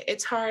 And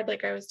it's hard.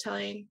 Like I was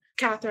telling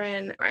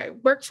Catherine, I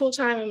work full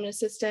time, I'm an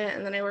assistant,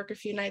 and then I work a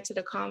few nights at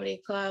a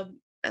comedy club.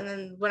 And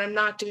then when I'm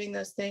not doing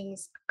those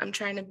things, I'm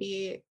trying to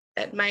be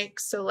at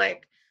Mike's. So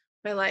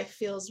my life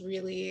feels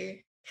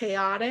really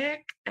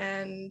chaotic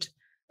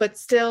but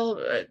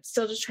still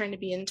just trying to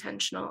be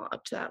intentional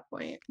up to that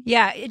point.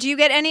 Yeah. Do you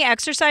get any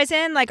exercise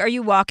in? Are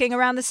you walking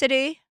around the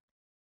city?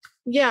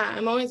 Yeah,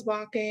 I'm always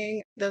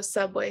walking. Those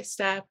subway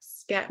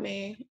steps get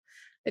me.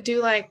 I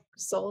do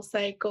Soul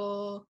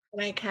Cycle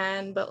when I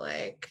can, but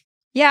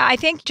Yeah, I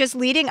think just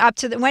leading up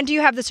to when do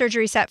you have the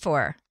surgery set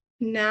for?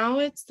 Now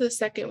it's the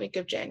second week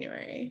of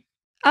January.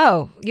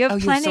 Oh, you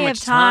have plenty of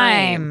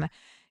time.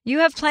 You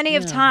have plenty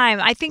of Yeah.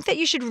 time. I think that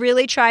you should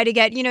really try to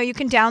get, you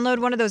can download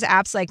one of those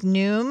apps like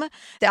Noom.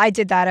 I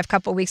did that a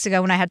couple of weeks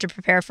ago when I had to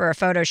prepare for a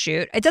photo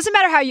shoot. It doesn't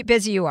matter how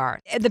busy you are.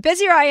 The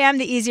busier I am,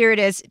 the easier it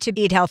is to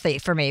eat healthy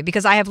for me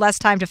because I have less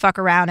time to fuck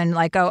around and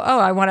go, oh,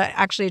 I want to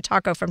actually a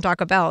taco from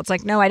Taco Bell. It's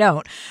like, no, I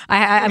don't.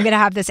 I'm going to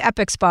have this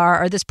Epix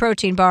bar or this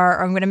protein bar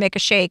or I'm going to make a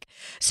shake.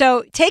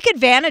 So take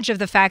advantage of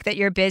the fact that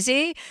you're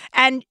busy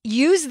and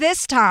use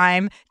this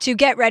time to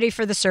get ready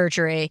for the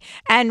surgery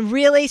and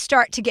really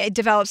start to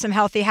develop some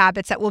healthy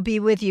habits that will be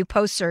with you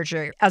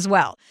post-surgery as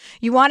well.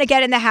 You want to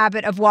get in the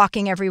habit of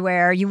walking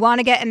everywhere. You want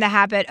to get in the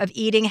habit of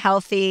eating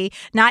healthy,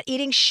 not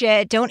eating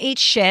shit. Don't eat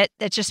shit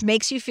that just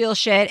makes you feel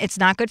shit. It's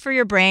not good for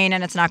your brain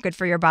and it's not good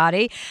for your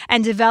body.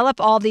 And develop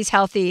all these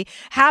healthy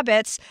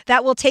habits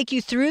that will take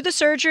you through the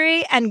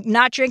surgery. And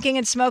not drinking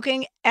and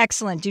smoking,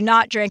 excellent. Do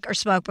not drink or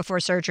smoke before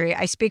surgery.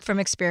 I speak from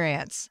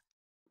experience.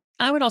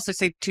 I would also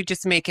say to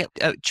just make it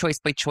a choice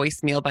by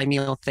choice, meal by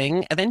meal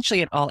thing.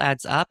 Eventually it all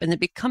adds up and it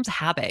becomes a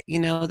habit.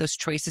 Those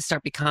choices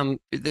start become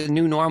the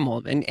new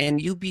normal. And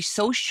you'll be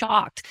so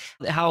shocked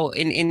how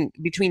in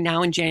between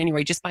now and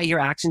January, just by your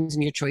actions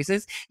and your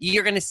choices,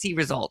 you're going to see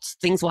results.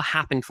 Things will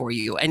happen for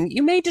you. And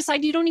you may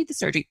decide you don't need the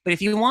surgery, but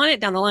if you want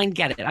it down the line,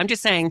 get it. I'm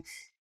just saying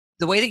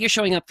the way that you're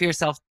showing up for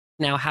yourself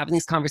now, having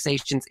these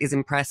conversations is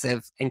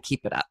impressive and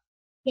keep it up.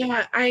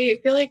 Yeah, I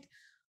feel like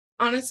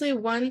honestly,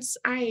 once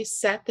I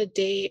set the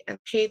date and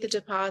paid the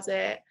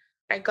deposit,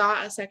 I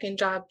got a second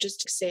job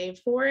just to save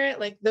for it.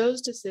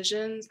 Those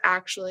decisions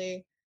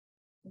actually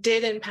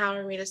did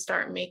empower me to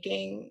start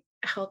making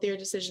healthier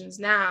decisions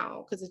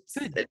now because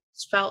it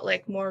felt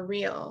more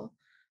real.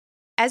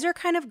 As you're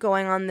kind of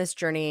going on this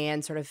journey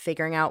and sort of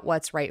figuring out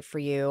what's right for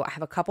you, I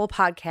have a couple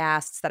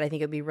podcasts that I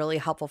think would be really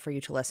helpful for you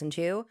to listen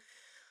to.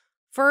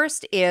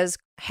 First is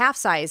Half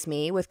Size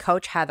Me with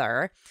Coach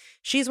Heather.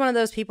 She's one of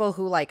those people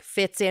who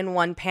fits in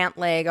one pant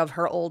leg of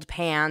her old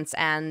pants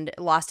and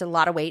lost a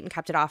lot of weight and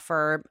kept it off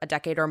for a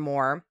decade or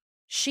more.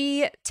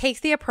 She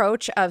takes the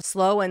approach of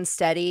slow and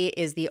steady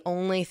is the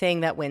only thing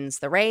that wins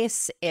the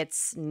race.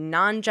 It's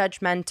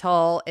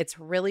non-judgmental. It's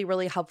really,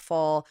 really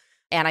helpful.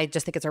 And I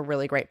just think it's a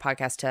really great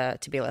podcast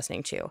to be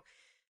listening to.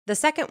 The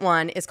second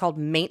one is called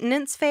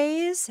Maintenance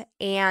Phase.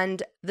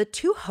 And the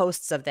two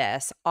hosts of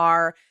this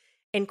are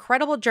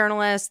incredible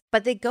journalists,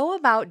 but they go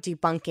about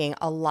debunking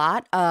a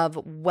lot of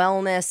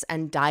wellness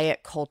and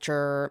diet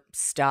culture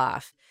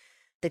stuff.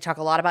 They talk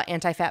a lot about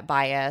anti-fat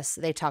bias.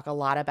 They talk a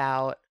lot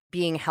about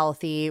being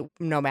healthy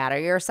no matter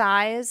your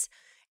size,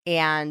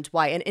 and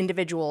why an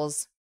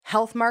individual's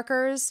health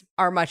markers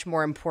are much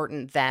more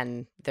important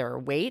than their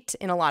weight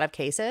in a lot of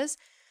cases.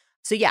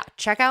 So yeah,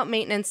 check out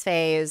Maintenance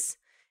Phase.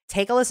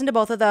 Take a listen to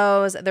both of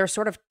those. They're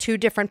sort of two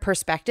different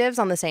perspectives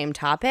on the same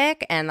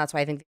topic, and that's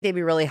why I think they'd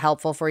be really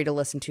helpful for you to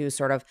listen to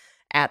sort of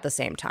at the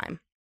same time.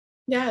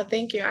 Yeah,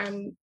 thank you.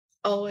 I'm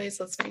always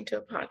listening to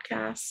a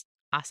podcast.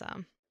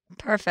 Awesome.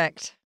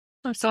 Perfect.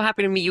 I'm so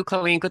happy to meet you,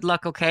 Chloe, and good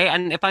luck, okay?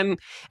 And if I'm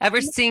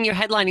ever seeing you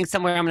headlining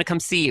somewhere, I'm going to come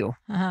see you.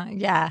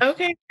 Yeah.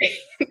 Okay.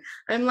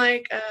 I'm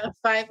like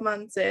 5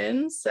 months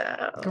in,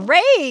 so.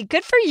 Great.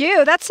 Good for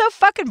you. That's so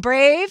fucking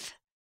brave.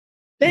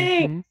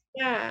 Thanks. Mhm.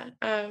 Yeah.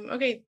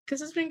 Okay.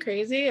 This has been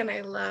crazy, and I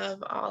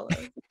love all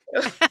of you.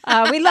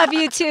 We love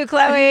you too,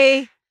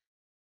 Chloe.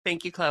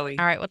 Thank you, Chloe.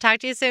 All right. We'll talk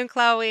to you soon,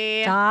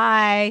 Chloe.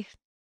 Bye.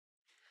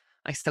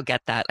 I still get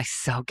that. I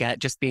still get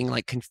just being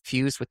like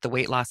confused with the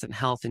weight loss and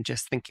health and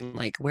just thinking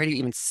like, where do you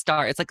even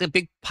start? It's like a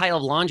big pile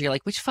of laundry.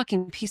 Like, which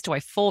fucking piece do I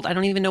fold? I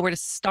don't even know where to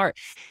start.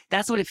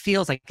 That's what it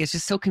feels like. It's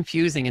just so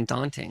confusing and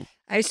daunting.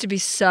 I used to be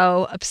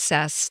so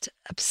obsessed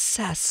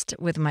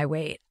with my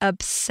weight,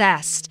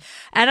 obsessed.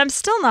 And I'm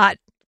still not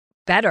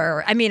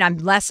better. I mean, I'm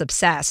less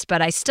obsessed,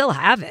 but I still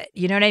have it.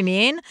 You know what I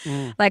mean?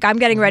 Like I'm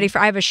getting ready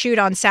I have a shoot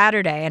on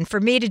Saturday, and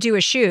for me to do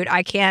a shoot,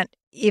 I can't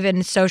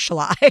even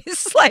socialize.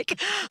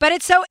 But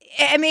it's so,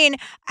 I mean,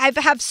 I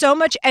have so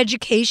much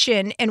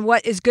education in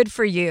what is good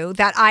for you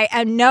that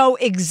I know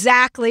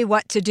exactly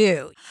what to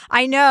do.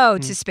 I know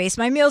to space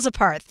my meals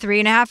apart,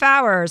 3.5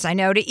 hours. I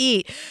know to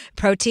eat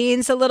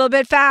proteins, a little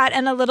bit fat,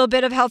 and a little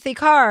bit of healthy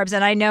carbs.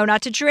 And I know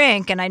not to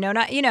drink, and I know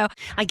not,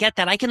 I get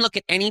that. I can look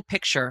at any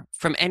picture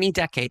from any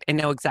decade and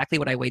know exactly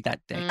what I weighed that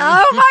day.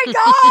 Oh my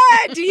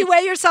God. Do you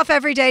weigh yourself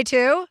every day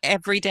too?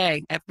 Every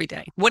day.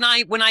 When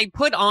I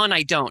put on,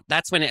 I don't.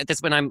 That's when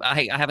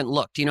I haven't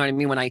looked. You know what I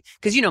mean?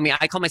 Because you know me,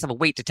 I call myself a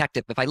weight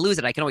detective. If I lose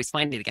it, I can always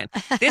find it again.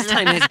 This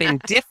time has been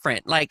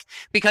different,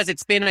 because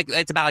it's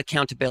about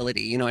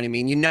accountability. You know what I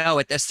mean?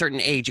 At a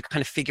certain age, you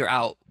kind of figure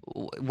out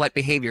what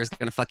behavior is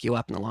going to fuck you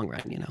up in the long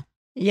run.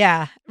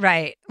 Yeah,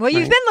 right. Well,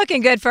 you've been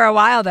looking good for a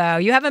while, though.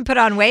 You haven't put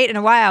on weight in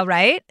a while,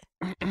 right?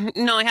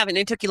 No, I haven't.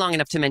 It took you long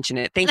enough to mention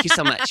it. Thank you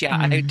so much. Yeah,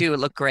 I do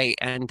look great.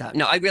 And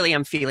no, I really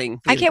am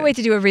feeling I can't wait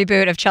to do a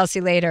reboot of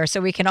Chelsea Later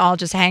so we can all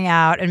just hang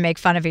out and make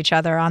fun of each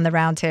other on the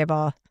round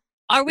table.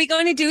 Are we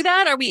going to do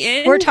that? Are we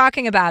in? We're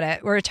talking about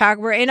it. We're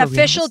in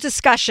official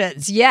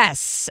discussions.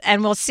 Yes.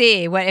 And we'll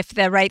see if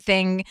the right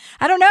thing,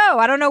 I don't know.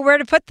 I don't know where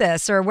to put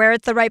this or where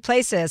the right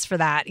place is for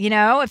that.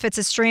 If it's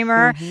a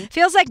streamer,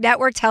 feels like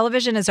network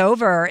television is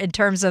over in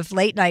terms of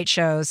late night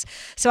shows.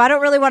 So I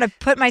don't really want to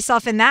put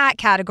myself in that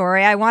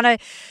category. I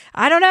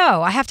don't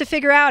know. I have to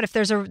figure out if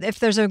there's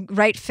a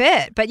right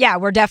fit. But yeah,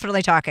 we're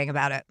definitely talking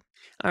about it.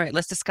 All right.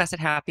 Let's discuss it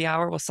happy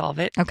hour. We'll solve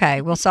it.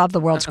 Okay. We'll solve the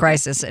world's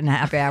crisis in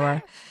happy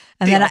hour.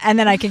 And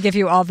then I can give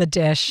you all the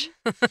dish.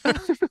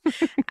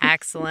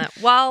 Excellent.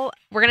 Well,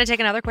 we're going to take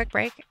another quick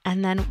break,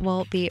 and then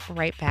we'll be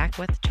right back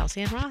with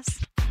Chelsea and Ross.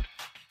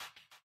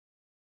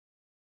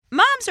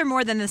 Moms are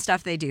more than the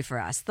stuff they do for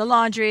us. The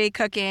laundry,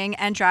 cooking,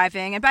 and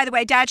driving. And by the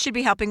way, Dad should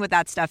be helping with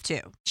that stuff too.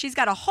 She's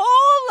got a whole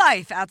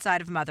life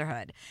outside of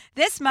motherhood.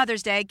 This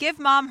Mother's Day, give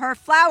Mom her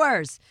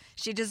flowers.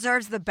 She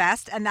deserves the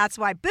best, and that's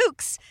why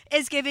Bouqs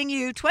is giving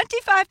you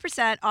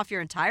 25% off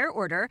your entire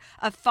order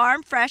of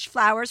farm fresh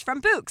flowers from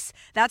Bouqs.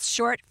 That's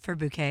short for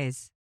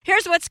bouquets.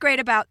 Here's what's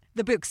great about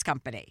the Bouqs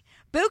company.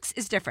 Bouqs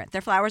is different. Their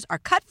flowers are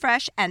cut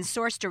fresh and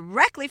sourced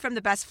directly from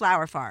the best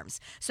flower farms,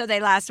 so they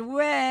last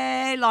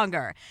way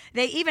longer.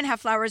 They even have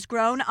flowers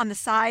grown on the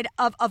side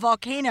of a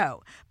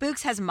volcano.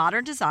 Bouqs has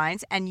modern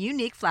designs and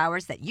unique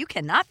flowers that you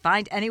cannot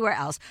find anywhere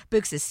else.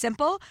 Bouqs is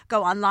simple.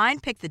 Go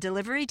online, pick the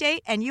delivery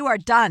date, and you are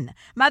done.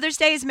 Mother's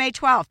Day is May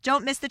 12th.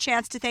 Don't miss the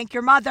chance to thank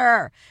your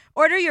mother.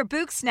 Order your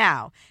Bouqs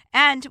now.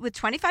 And with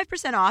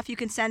 25% off, you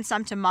can send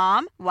some to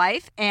mom,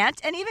 wife,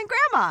 aunt, and even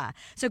grandma.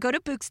 So go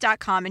to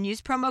Bouqs.com and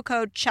use promo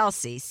code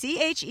Chelsea,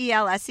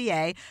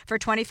 CHELSEA, for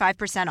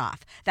 25% off.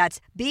 That's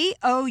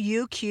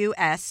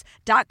BOUQS.com,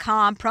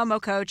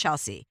 promo code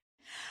Chelsea.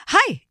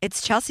 Hi,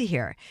 it's Chelsea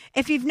here.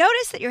 If you've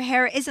noticed that your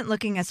hair isn't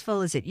looking as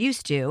full as it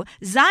used to,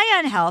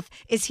 Zion Health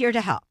is here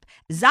to help.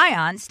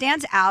 Zion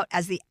stands out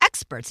as the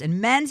experts in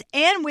men's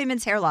and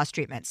women's hair loss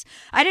treatments.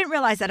 I didn't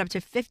realize that up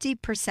to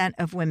 50%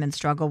 of women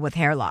struggle with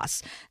hair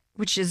loss,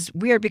 which is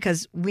weird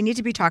because we need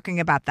to be talking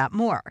about that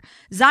more.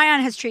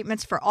 Zion has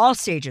treatments for all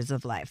stages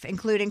of life,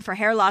 including for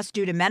hair loss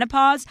due to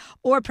menopause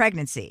or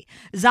pregnancy.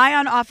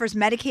 Zion offers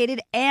medicated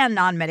and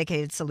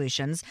non-medicated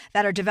solutions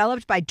that are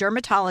developed by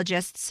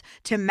dermatologists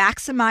to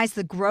maximize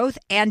the growth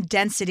and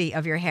density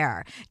of your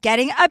hair.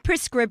 Getting a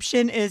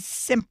prescription is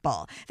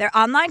simple. Their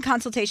online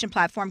consultation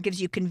platform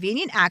gives you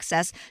convenient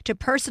access to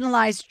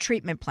personalized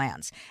treatment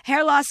plans.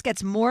 Hair loss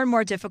gets more and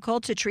more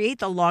difficult to treat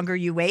the longer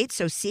you wait,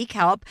 so seek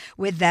help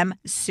with them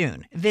soon.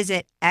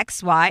 Visit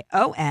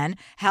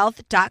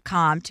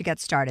XYONhealth.com to get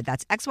started.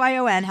 That's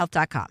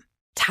XYONhealth.com.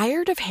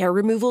 Tired of hair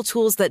removal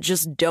tools that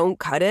just don't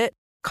cut it?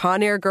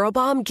 Conair Girl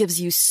Bomb gives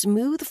you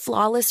smooth,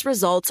 flawless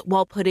results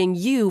while putting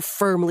you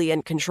firmly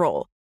in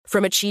control.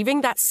 From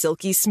achieving that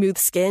silky smooth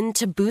skin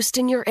to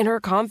boosting your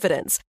inner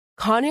confidence,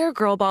 Conair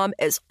Girl Bomb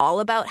is all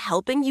about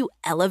helping you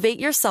elevate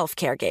your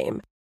self-care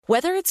game.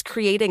 Whether it's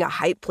creating a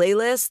hype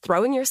playlist,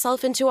 throwing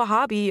yourself into a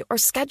hobby, or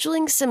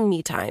scheduling some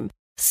me time,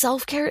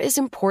 self-care is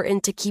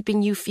important to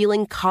keeping you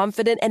feeling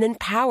confident and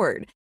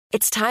empowered.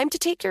 It's time to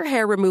take your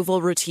hair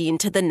removal routine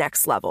to the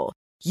next level.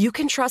 You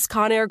can trust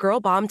Conair Girl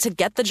Bomb to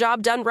get the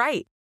job done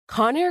right.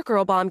 Conair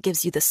Girl Bomb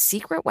gives you the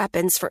secret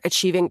weapons for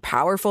achieving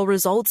powerful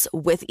results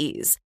with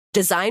ease.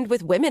 Designed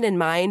with women in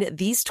mind,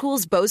 these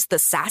tools boast the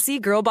sassy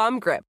Girl Bomb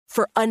grip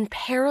for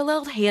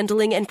unparalleled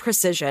handling and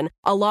precision,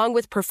 along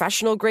with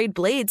professional-grade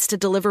blades to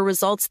deliver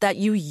results that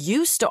you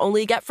used to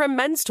only get from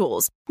men's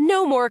tools.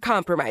 No more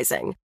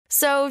compromising.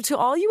 So, to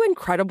all you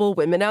incredible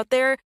women out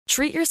there,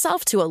 treat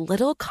yourself to a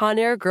little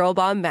Conair Girl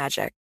Bomb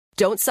magic.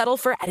 Don't settle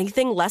for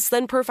anything less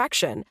than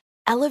perfection.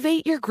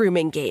 Elevate your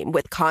grooming game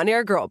with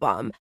Conair Girl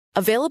Bomb.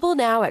 Available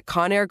now at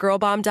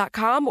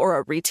ConairGirlBomb.com or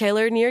a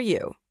retailer near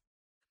you.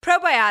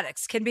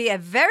 Probiotics can be a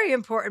very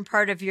important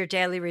part of your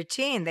daily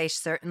routine. They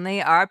certainly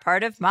are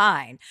part of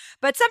mine.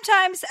 But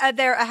sometimes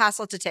they're a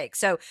hassle to take.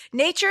 So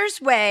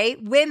Nature's Way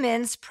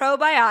Women's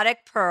Probiotic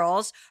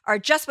Pearls are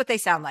just what they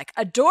sound like.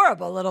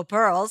 Adorable little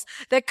pearls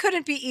that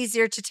couldn't be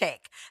easier to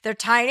take. They're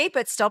tiny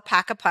but still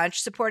pack a punch,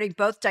 supporting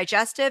both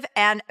digestive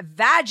and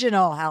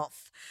vaginal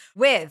health.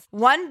 With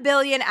 1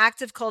 billion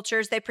active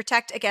cultures, they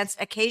protect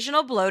against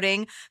occasional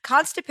bloating,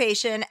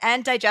 constipation,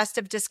 and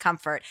digestive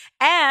discomfort.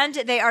 And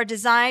they are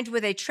designed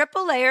with a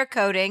triple-layer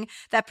coating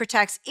that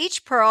protects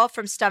each pearl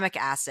from stomach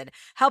acid,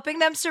 helping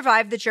them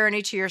survive the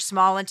journey to your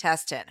small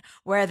intestine,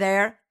 where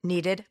they're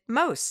needed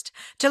most.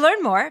 To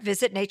learn more,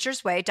 visit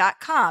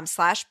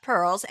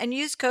naturesway.com/pearls and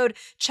use code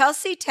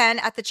Chelsea10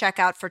 at the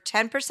checkout for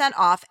 10%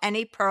 off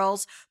any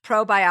Pearls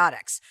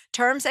probiotics.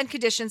 Terms and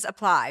conditions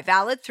apply.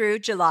 Valid through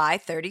July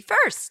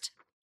 31st.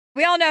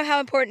 We all know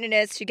how important it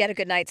is to get a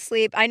good night's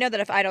sleep. I know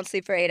that if I don't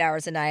sleep for 8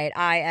 hours a night,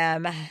 I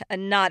am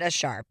not as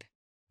sharp.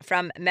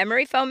 From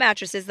memory foam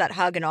mattresses that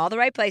hug in all the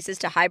right places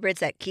to hybrids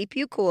that keep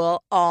you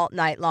cool all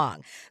night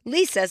long,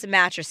 Leesa's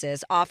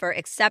mattresses offer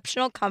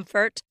exceptional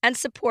comfort and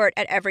support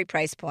at every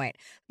price point.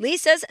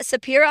 Leesa's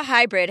Sapira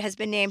Hybrid has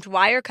been named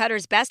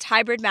Wirecutter's best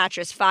hybrid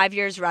mattress 5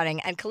 years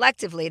running, and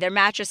collectively, their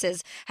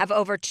mattresses have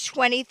over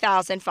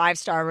 20,000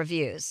 five-star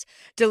reviews.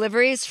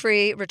 Delivery is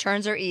free,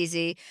 returns are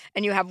easy,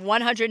 and you have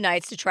 100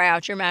 nights to try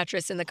out your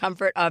mattress in the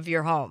comfort of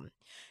your home.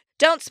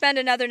 Don't spend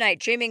another night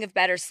dreaming of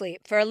better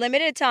sleep. For a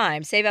limited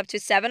time, save up to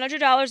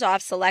 $700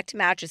 off select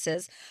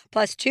mattresses,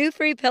 plus 2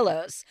 free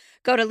pillows.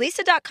 Go to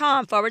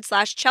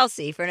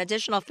leesa.com/Chelsea for an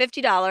additional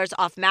 $50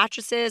 off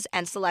mattresses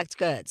and select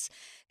goods.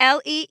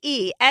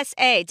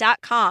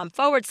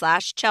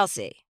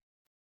 LEESA.com/Chelsea.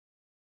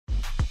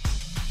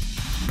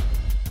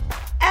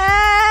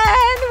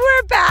 And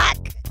we're back.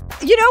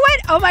 You know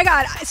what? Oh my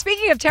God.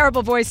 Speaking of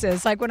terrible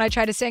voices, like when I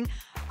try to sing,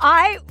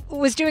 I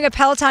was doing a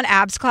Peloton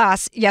abs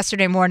class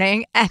yesterday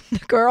morning, and the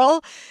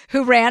girl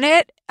who ran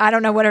it, I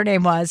don't know what her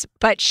name was,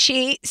 but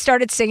she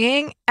started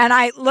singing, and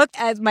I looked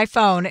at my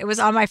phone. It was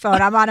on my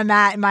phone. I'm on a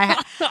mat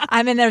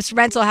I'm in this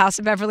rental house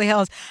in Beverly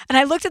Hills, and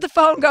I looked at the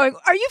phone going,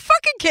 are you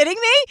fucking kidding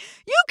me?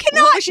 You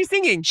cannot. What was she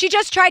singing? She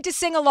just tried to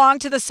sing along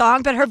to the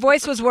song, but her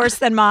voice was worse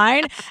than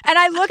mine. And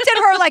I looked at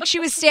her like she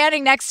was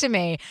standing next to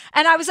me,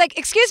 and I was like,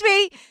 excuse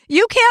me,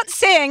 you can't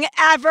sing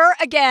ever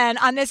again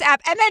on this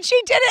app. And then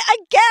she did it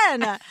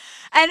again.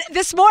 And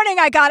this morning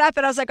I got up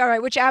and I was like, all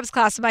right, which abs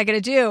class am I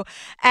going to do?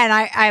 And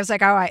I was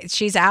like, all right,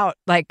 she's out.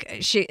 Like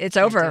it's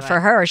over for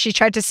her. She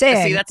tried to sing.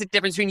 See, that's the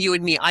difference between you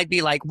and me. I'd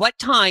be like, what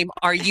time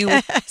are you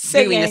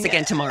doing this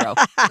again tomorrow?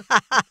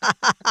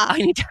 I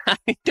need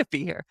to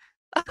be here.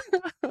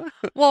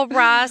 Well,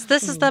 Roz,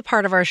 this is the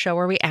part of our show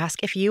where we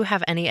ask if you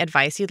have any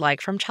advice you'd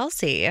like from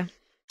Chelsea.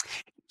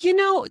 You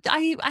know,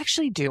 I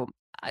actually do.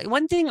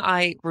 One thing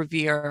I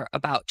revere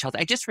about Chelsea,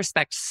 I just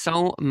respect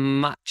so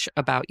much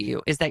about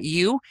you, is that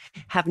you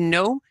have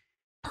no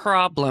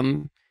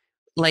problem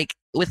like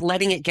with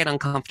letting it get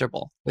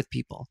uncomfortable with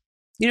people.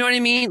 You know what I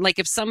mean? Like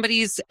if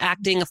somebody's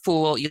acting a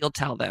fool, you'll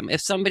tell them. If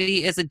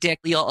somebody is a dick,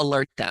 you'll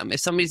alert them. If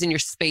somebody's in your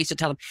space, you'll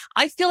tell them.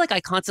 I feel like I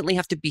constantly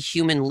have to be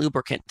human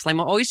lubricant. So I'm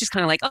always just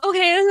kind of like,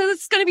 okay,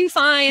 it's going to be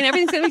fine.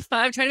 Everything's going to be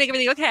fine. I'm trying to make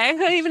everything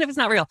okay, even if it's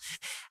not real.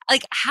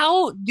 Like,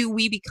 how do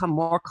we become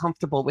more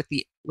comfortable with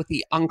the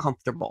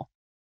uncomfortable?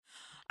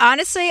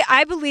 Honestly,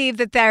 I believe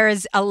that there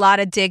is a lot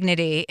of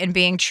dignity in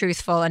being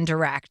truthful and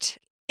direct.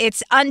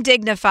 It's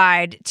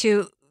undignified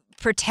to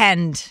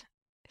pretend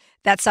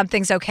that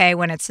something's okay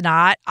when it's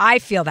not. I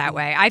feel that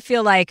way. I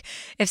feel like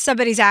if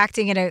somebody's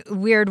acting in a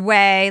weird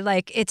way,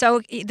 like it's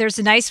okay, there's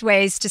nice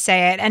ways to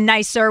say it and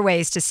nicer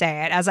ways to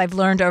say it, as I've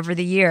learned over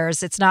the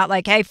years. It's not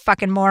like, hey,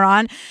 fucking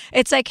moron.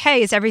 It's like,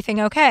 hey, is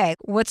everything okay?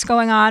 What's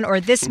going on?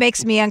 Or this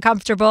makes me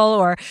uncomfortable,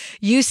 or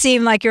you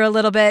seem like you're a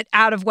little bit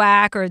out of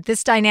whack, or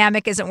this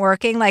dynamic isn't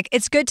working. Like,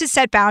 it's good to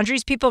set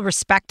boundaries. People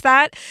respect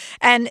that.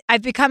 And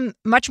I've become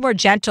much more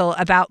gentle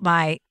about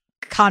my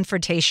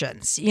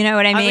confrontations. You know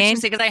what I mean?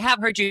 Because I have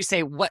heard you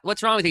say,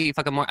 what's wrong with you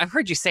fucking more? I've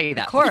heard you say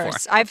that Of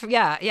course. before.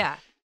 Yeah.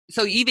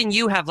 So even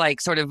you have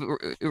like sort of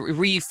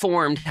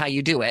reformed how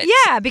you do it.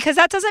 Yeah, because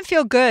that doesn't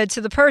feel good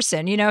to the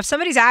person. You know, if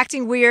somebody's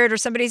acting weird or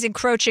somebody's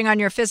encroaching on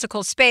your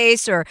physical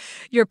space or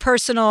your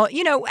personal,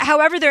 you know,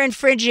 however they're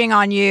infringing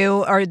on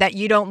you or that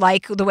you don't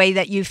like the way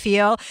that you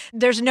feel,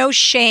 there's no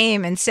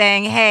shame in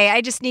saying, hey,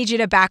 I just need you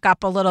to back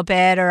up a little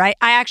bit, or I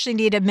actually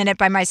need a minute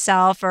by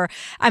myself, or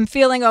I'm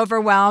feeling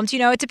overwhelmed. You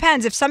know, it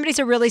depends. If somebody's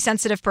a really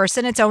sensitive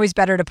person, it's always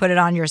better to put it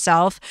on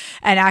yourself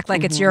and act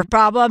like it's your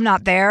problem,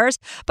 not theirs.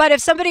 But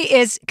if somebody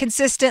is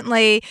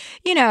consistently,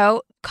 you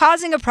know,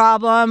 causing a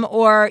problem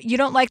or you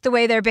don't like the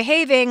way they're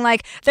behaving,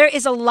 like there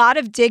is a lot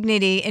of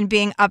dignity in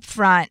being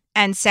upfront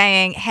and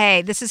saying,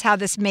 hey, this is how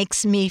this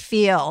makes me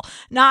feel.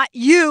 Not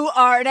you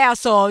are an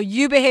asshole,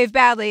 you behave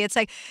badly. It's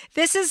like,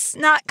 this is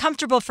not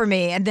comfortable for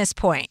me at this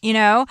point, you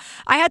know?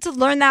 I had to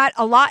learn that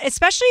a lot,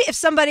 especially if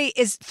somebody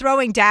is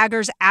throwing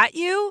daggers at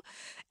you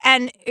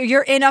and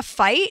you're in a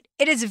fight.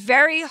 It is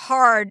very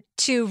hard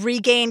to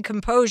regain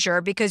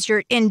composure because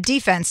you're in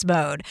defense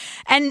mode.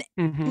 And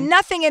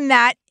nothing in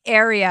that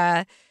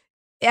area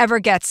ever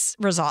gets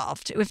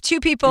resolved. If two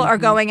people are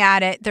going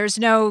at it, there's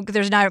not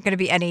going to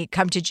be any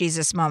come to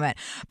Jesus moment.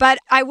 But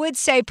I would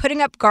say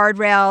putting up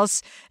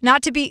guardrails,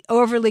 not to be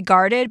overly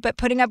guarded, but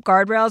putting up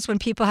guardrails when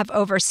people have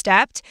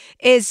overstepped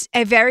is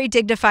a very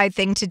dignified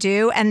thing to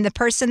do. And the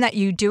person that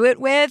you do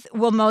it with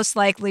will most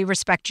likely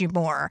respect you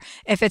more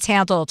if it's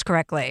handled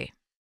correctly.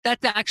 That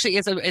actually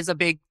is a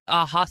big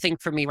aha thing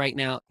for me right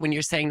now when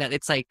you're saying that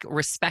it's like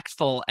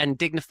respectful and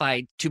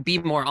dignified to be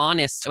more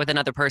honest with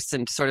another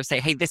person, to sort of say,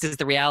 hey, this is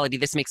the reality,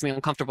 this makes me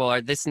uncomfortable, or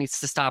this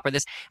needs to stop, or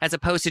this, as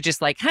opposed to just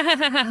like, ha, ha,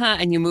 ha, ha, ha,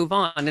 and you move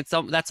on.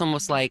 That's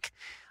almost like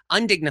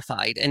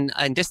undignified and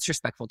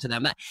disrespectful to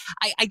them.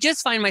 I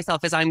just find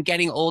myself, as I'm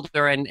getting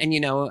older and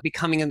you know,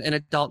 becoming an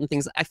adult and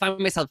things, I find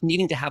myself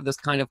needing to have those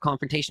kind of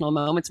confrontational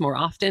moments more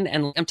often.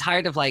 And I'm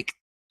tired of like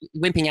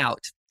wimping out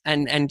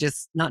and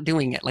just not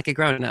doing it like a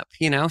grown-up,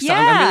 you know? So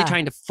I'm really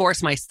trying to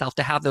force myself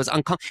to have those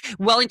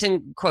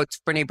Wellington quotes,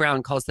 Brene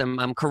Brown calls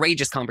them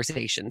courageous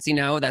conversations, you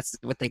know? That's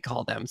what they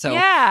call them. So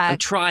I'm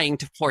trying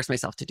to force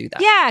myself to do that.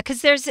 Yeah,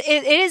 because it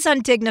is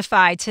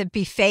undignified to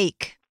be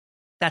fake.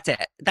 That's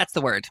it. That's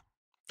the word.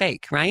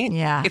 Fake, right?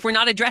 Yeah. If we're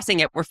not addressing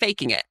it, we're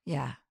faking it.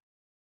 Yeah.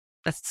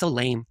 That's so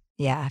lame.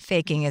 Yeah,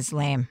 faking is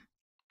lame.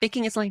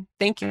 Faking is lame.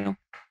 Thank you.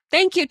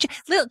 Thank you.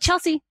 Little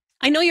Chelsea,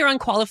 I know you're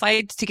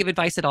unqualified to give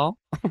advice at all,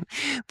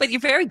 but you're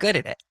very good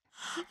at it.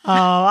 Oh,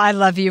 I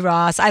love you,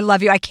 Ross. I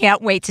love you. I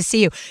can't wait to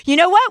see you. You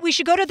know what? We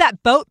should go to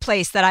that boat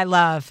place that I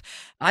love.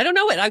 I don't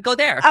know it. I'll go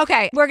there.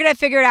 Okay. We're going to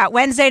figure it out.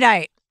 Wednesday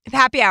night.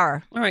 Happy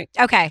hour. All right.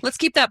 Okay. Let's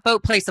keep that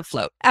boat place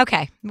afloat.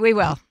 Okay. We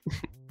will.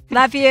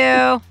 Love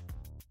you.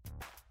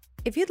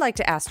 If you'd like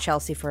to ask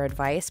Chelsea for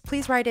advice,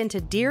 please write into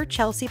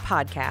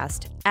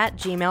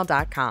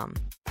dearchelseapodcast@gmail.com.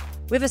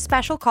 We have a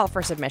special call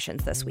for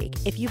submissions this week.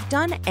 If you've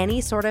done any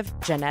sort of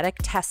genetic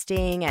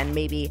testing and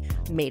maybe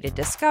made a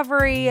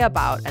discovery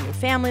about a new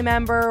family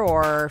member,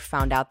 or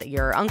found out that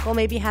your uncle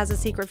maybe has a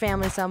secret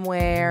family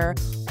somewhere,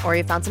 or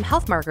you found some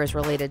health markers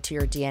related to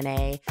your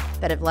DNA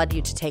that have led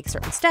you to take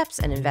certain steps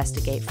and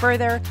investigate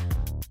further,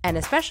 and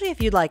especially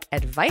if you'd like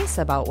advice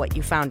about what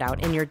you found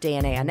out in your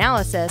DNA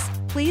analysis,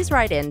 please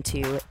write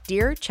into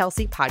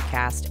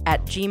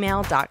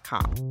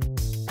dearchelseapodcast@gmail.com.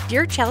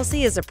 Dear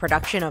Chelsea is a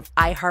production of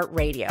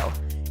iHeartRadio.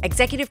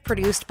 Executive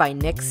produced by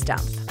Nick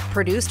Stumpf.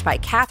 Produced by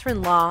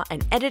Catherine Law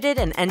and edited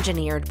and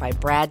engineered by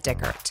Brad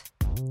Dickert.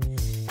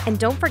 And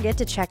don't forget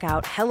to check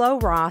out Hello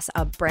Ross,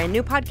 a brand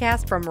new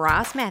podcast from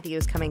Ross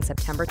Matthews coming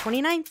September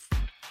 29th.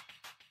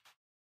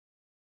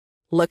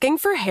 Looking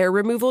for hair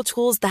removal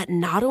tools that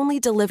not only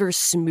deliver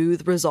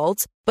smooth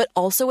results, but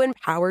also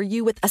empower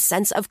you with a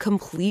sense of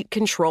complete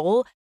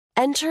control?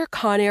 Enter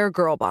Conair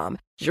Girl Bomb,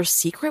 your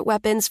secret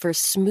weapons for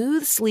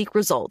smooth, sleek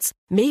results,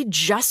 made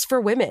just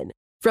for women.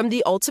 From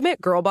the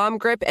ultimate Girl Bomb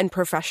grip and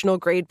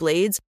professional-grade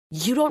blades,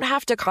 you don't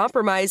have to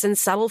compromise and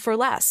settle for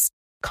less.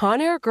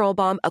 Conair Girl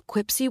Bomb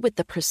equips you with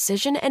the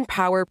precision and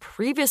power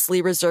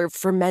previously reserved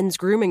for men's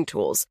grooming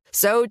tools.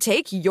 So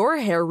take your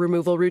hair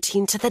removal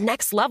routine to the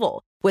next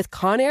level with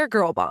Conair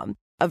Girl Bomb.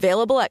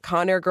 Available at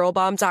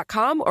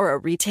ConairGirlBomb.com or a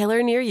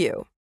retailer near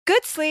you.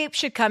 Good sleep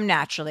should come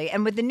naturally,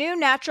 and with the new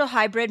Natural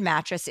Hybrid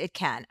mattress, it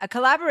can. A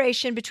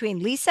collaboration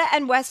between Lisa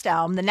and West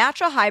Elm, the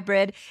Natural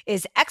Hybrid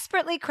is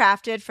expertly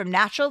crafted from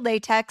natural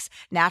latex,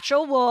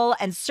 natural wool,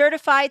 and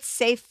certified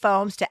safe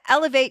foams to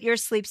elevate your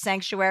sleep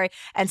sanctuary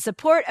and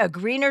support a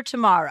greener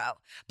tomorrow.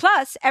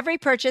 Plus, every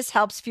purchase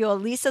helps fuel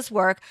Lisa's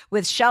work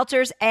with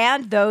shelters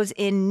and those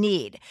in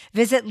need.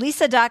 Visit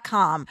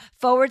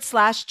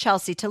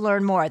lisa.com/Chelsea to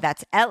learn more.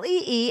 That's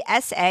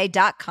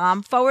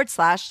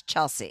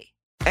LEESA.com/Chelsea.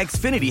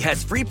 Xfinity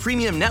has free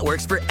premium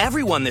networks for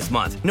everyone this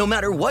month, no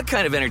matter what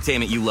kind of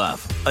entertainment you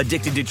love.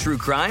 Addicted to true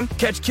crime?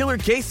 Catch killer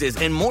cases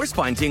and more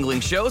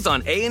spine-tingling shows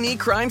on A&E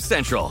Crime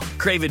Central.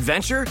 Crave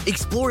adventure?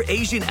 Explore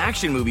Asian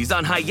action movies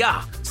on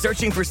Hi-YAH.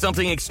 Searching for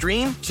something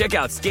extreme? Check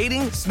out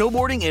skating,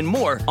 snowboarding, and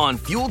more on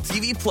Fuel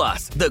TV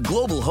Plus, the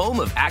global home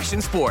of action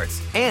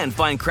sports. And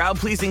find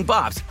crowd-pleasing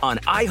bops on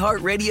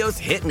iHeartRadio's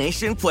Hit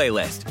Nation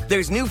playlist.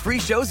 There's new free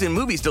shows and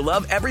movies to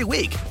love every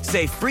week.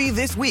 Say free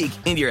this week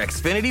in your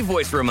Xfinity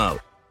voice remote.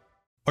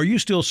 Are you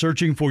still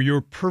searching for your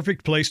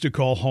perfect place to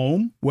call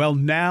home? Well,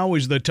 now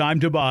is the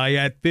time to buy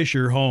at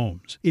Fisher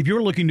Homes. If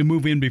you're looking to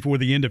move in before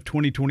the end of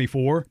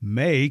 2024,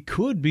 May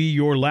could be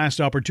your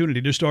last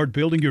opportunity to start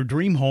building your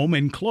dream home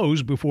and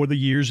close before the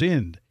year's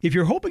end. If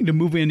you're hoping to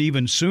move in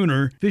even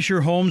sooner,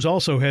 Fisher Homes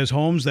also has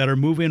homes that are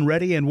move-in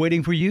ready and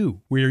waiting for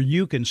you, where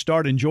you can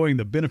start enjoying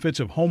the benefits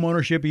of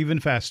homeownership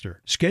even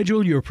faster.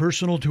 Schedule your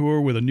personal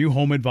tour with a new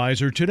home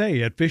advisor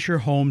today at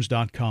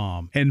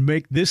FisherHomes.com and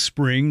make this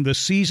spring the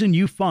season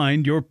you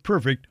find your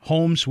perfect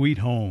home sweet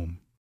home.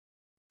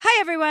 Hi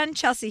everyone,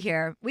 Chelsea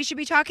here. We should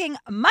be talking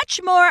much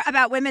more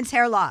about women's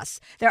hair loss.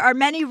 There are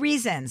many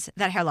reasons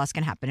that hair loss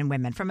can happen in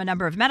women, from a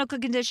number of medical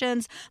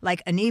conditions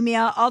like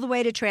anemia all the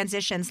way to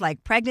transitions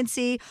like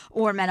pregnancy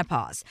or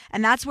menopause.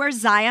 And that's where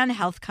Zion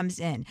Health comes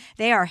in.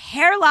 They are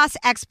hair loss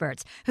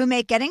experts who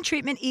make getting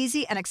treatment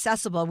easy and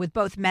accessible with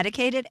both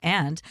medicated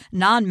and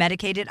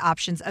non-medicated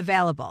options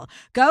available.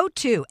 Go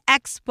to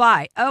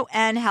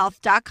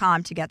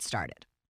xyonhealth.com to get started.